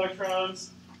has 2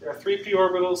 electrons. There are 3p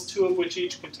orbitals, 2 of which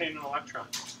each contain an electron.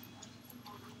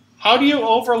 How do you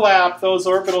overlap those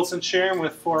orbitals and share them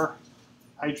with 4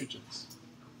 hydrogens?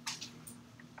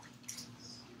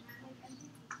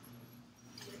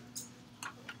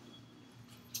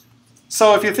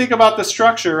 So if you think about the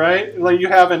structure, right? Like you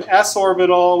have an s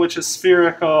orbital, which is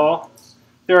spherical.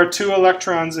 There are 2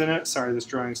 electrons in it. Sorry, this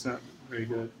drawing's not very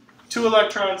good. 2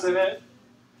 electrons in it.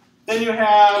 Then you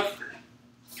have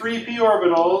 3p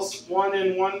orbitals, one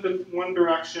in one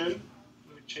direction.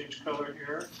 Let me change color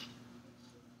here.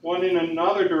 One in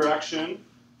another direction,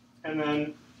 and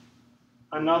then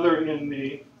another in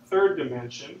the 3rd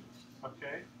dimension.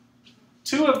 Okay.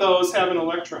 2 of those have an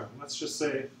electron. Let's just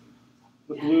say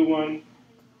the blue one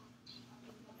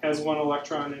has 1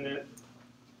 electron in it,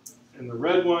 and the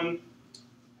red one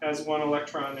has 1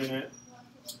 electron in it.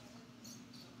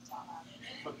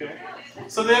 Okay.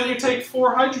 So then you take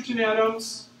 4 hydrogen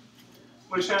atoms,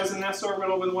 which has an s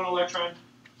orbital with 1 electron.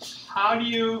 How do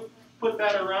you put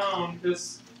that around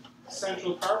this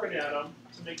central carbon atom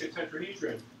to make a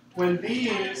tetrahedron when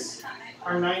these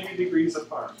are 90 degrees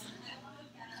apart?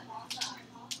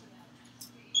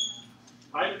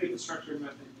 I think the structure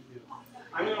method you do.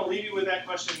 I'm going to leave you with that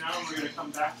question now, and we're going to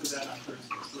come back to that on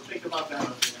Thursday. So think about that on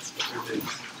the next couple of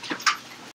days.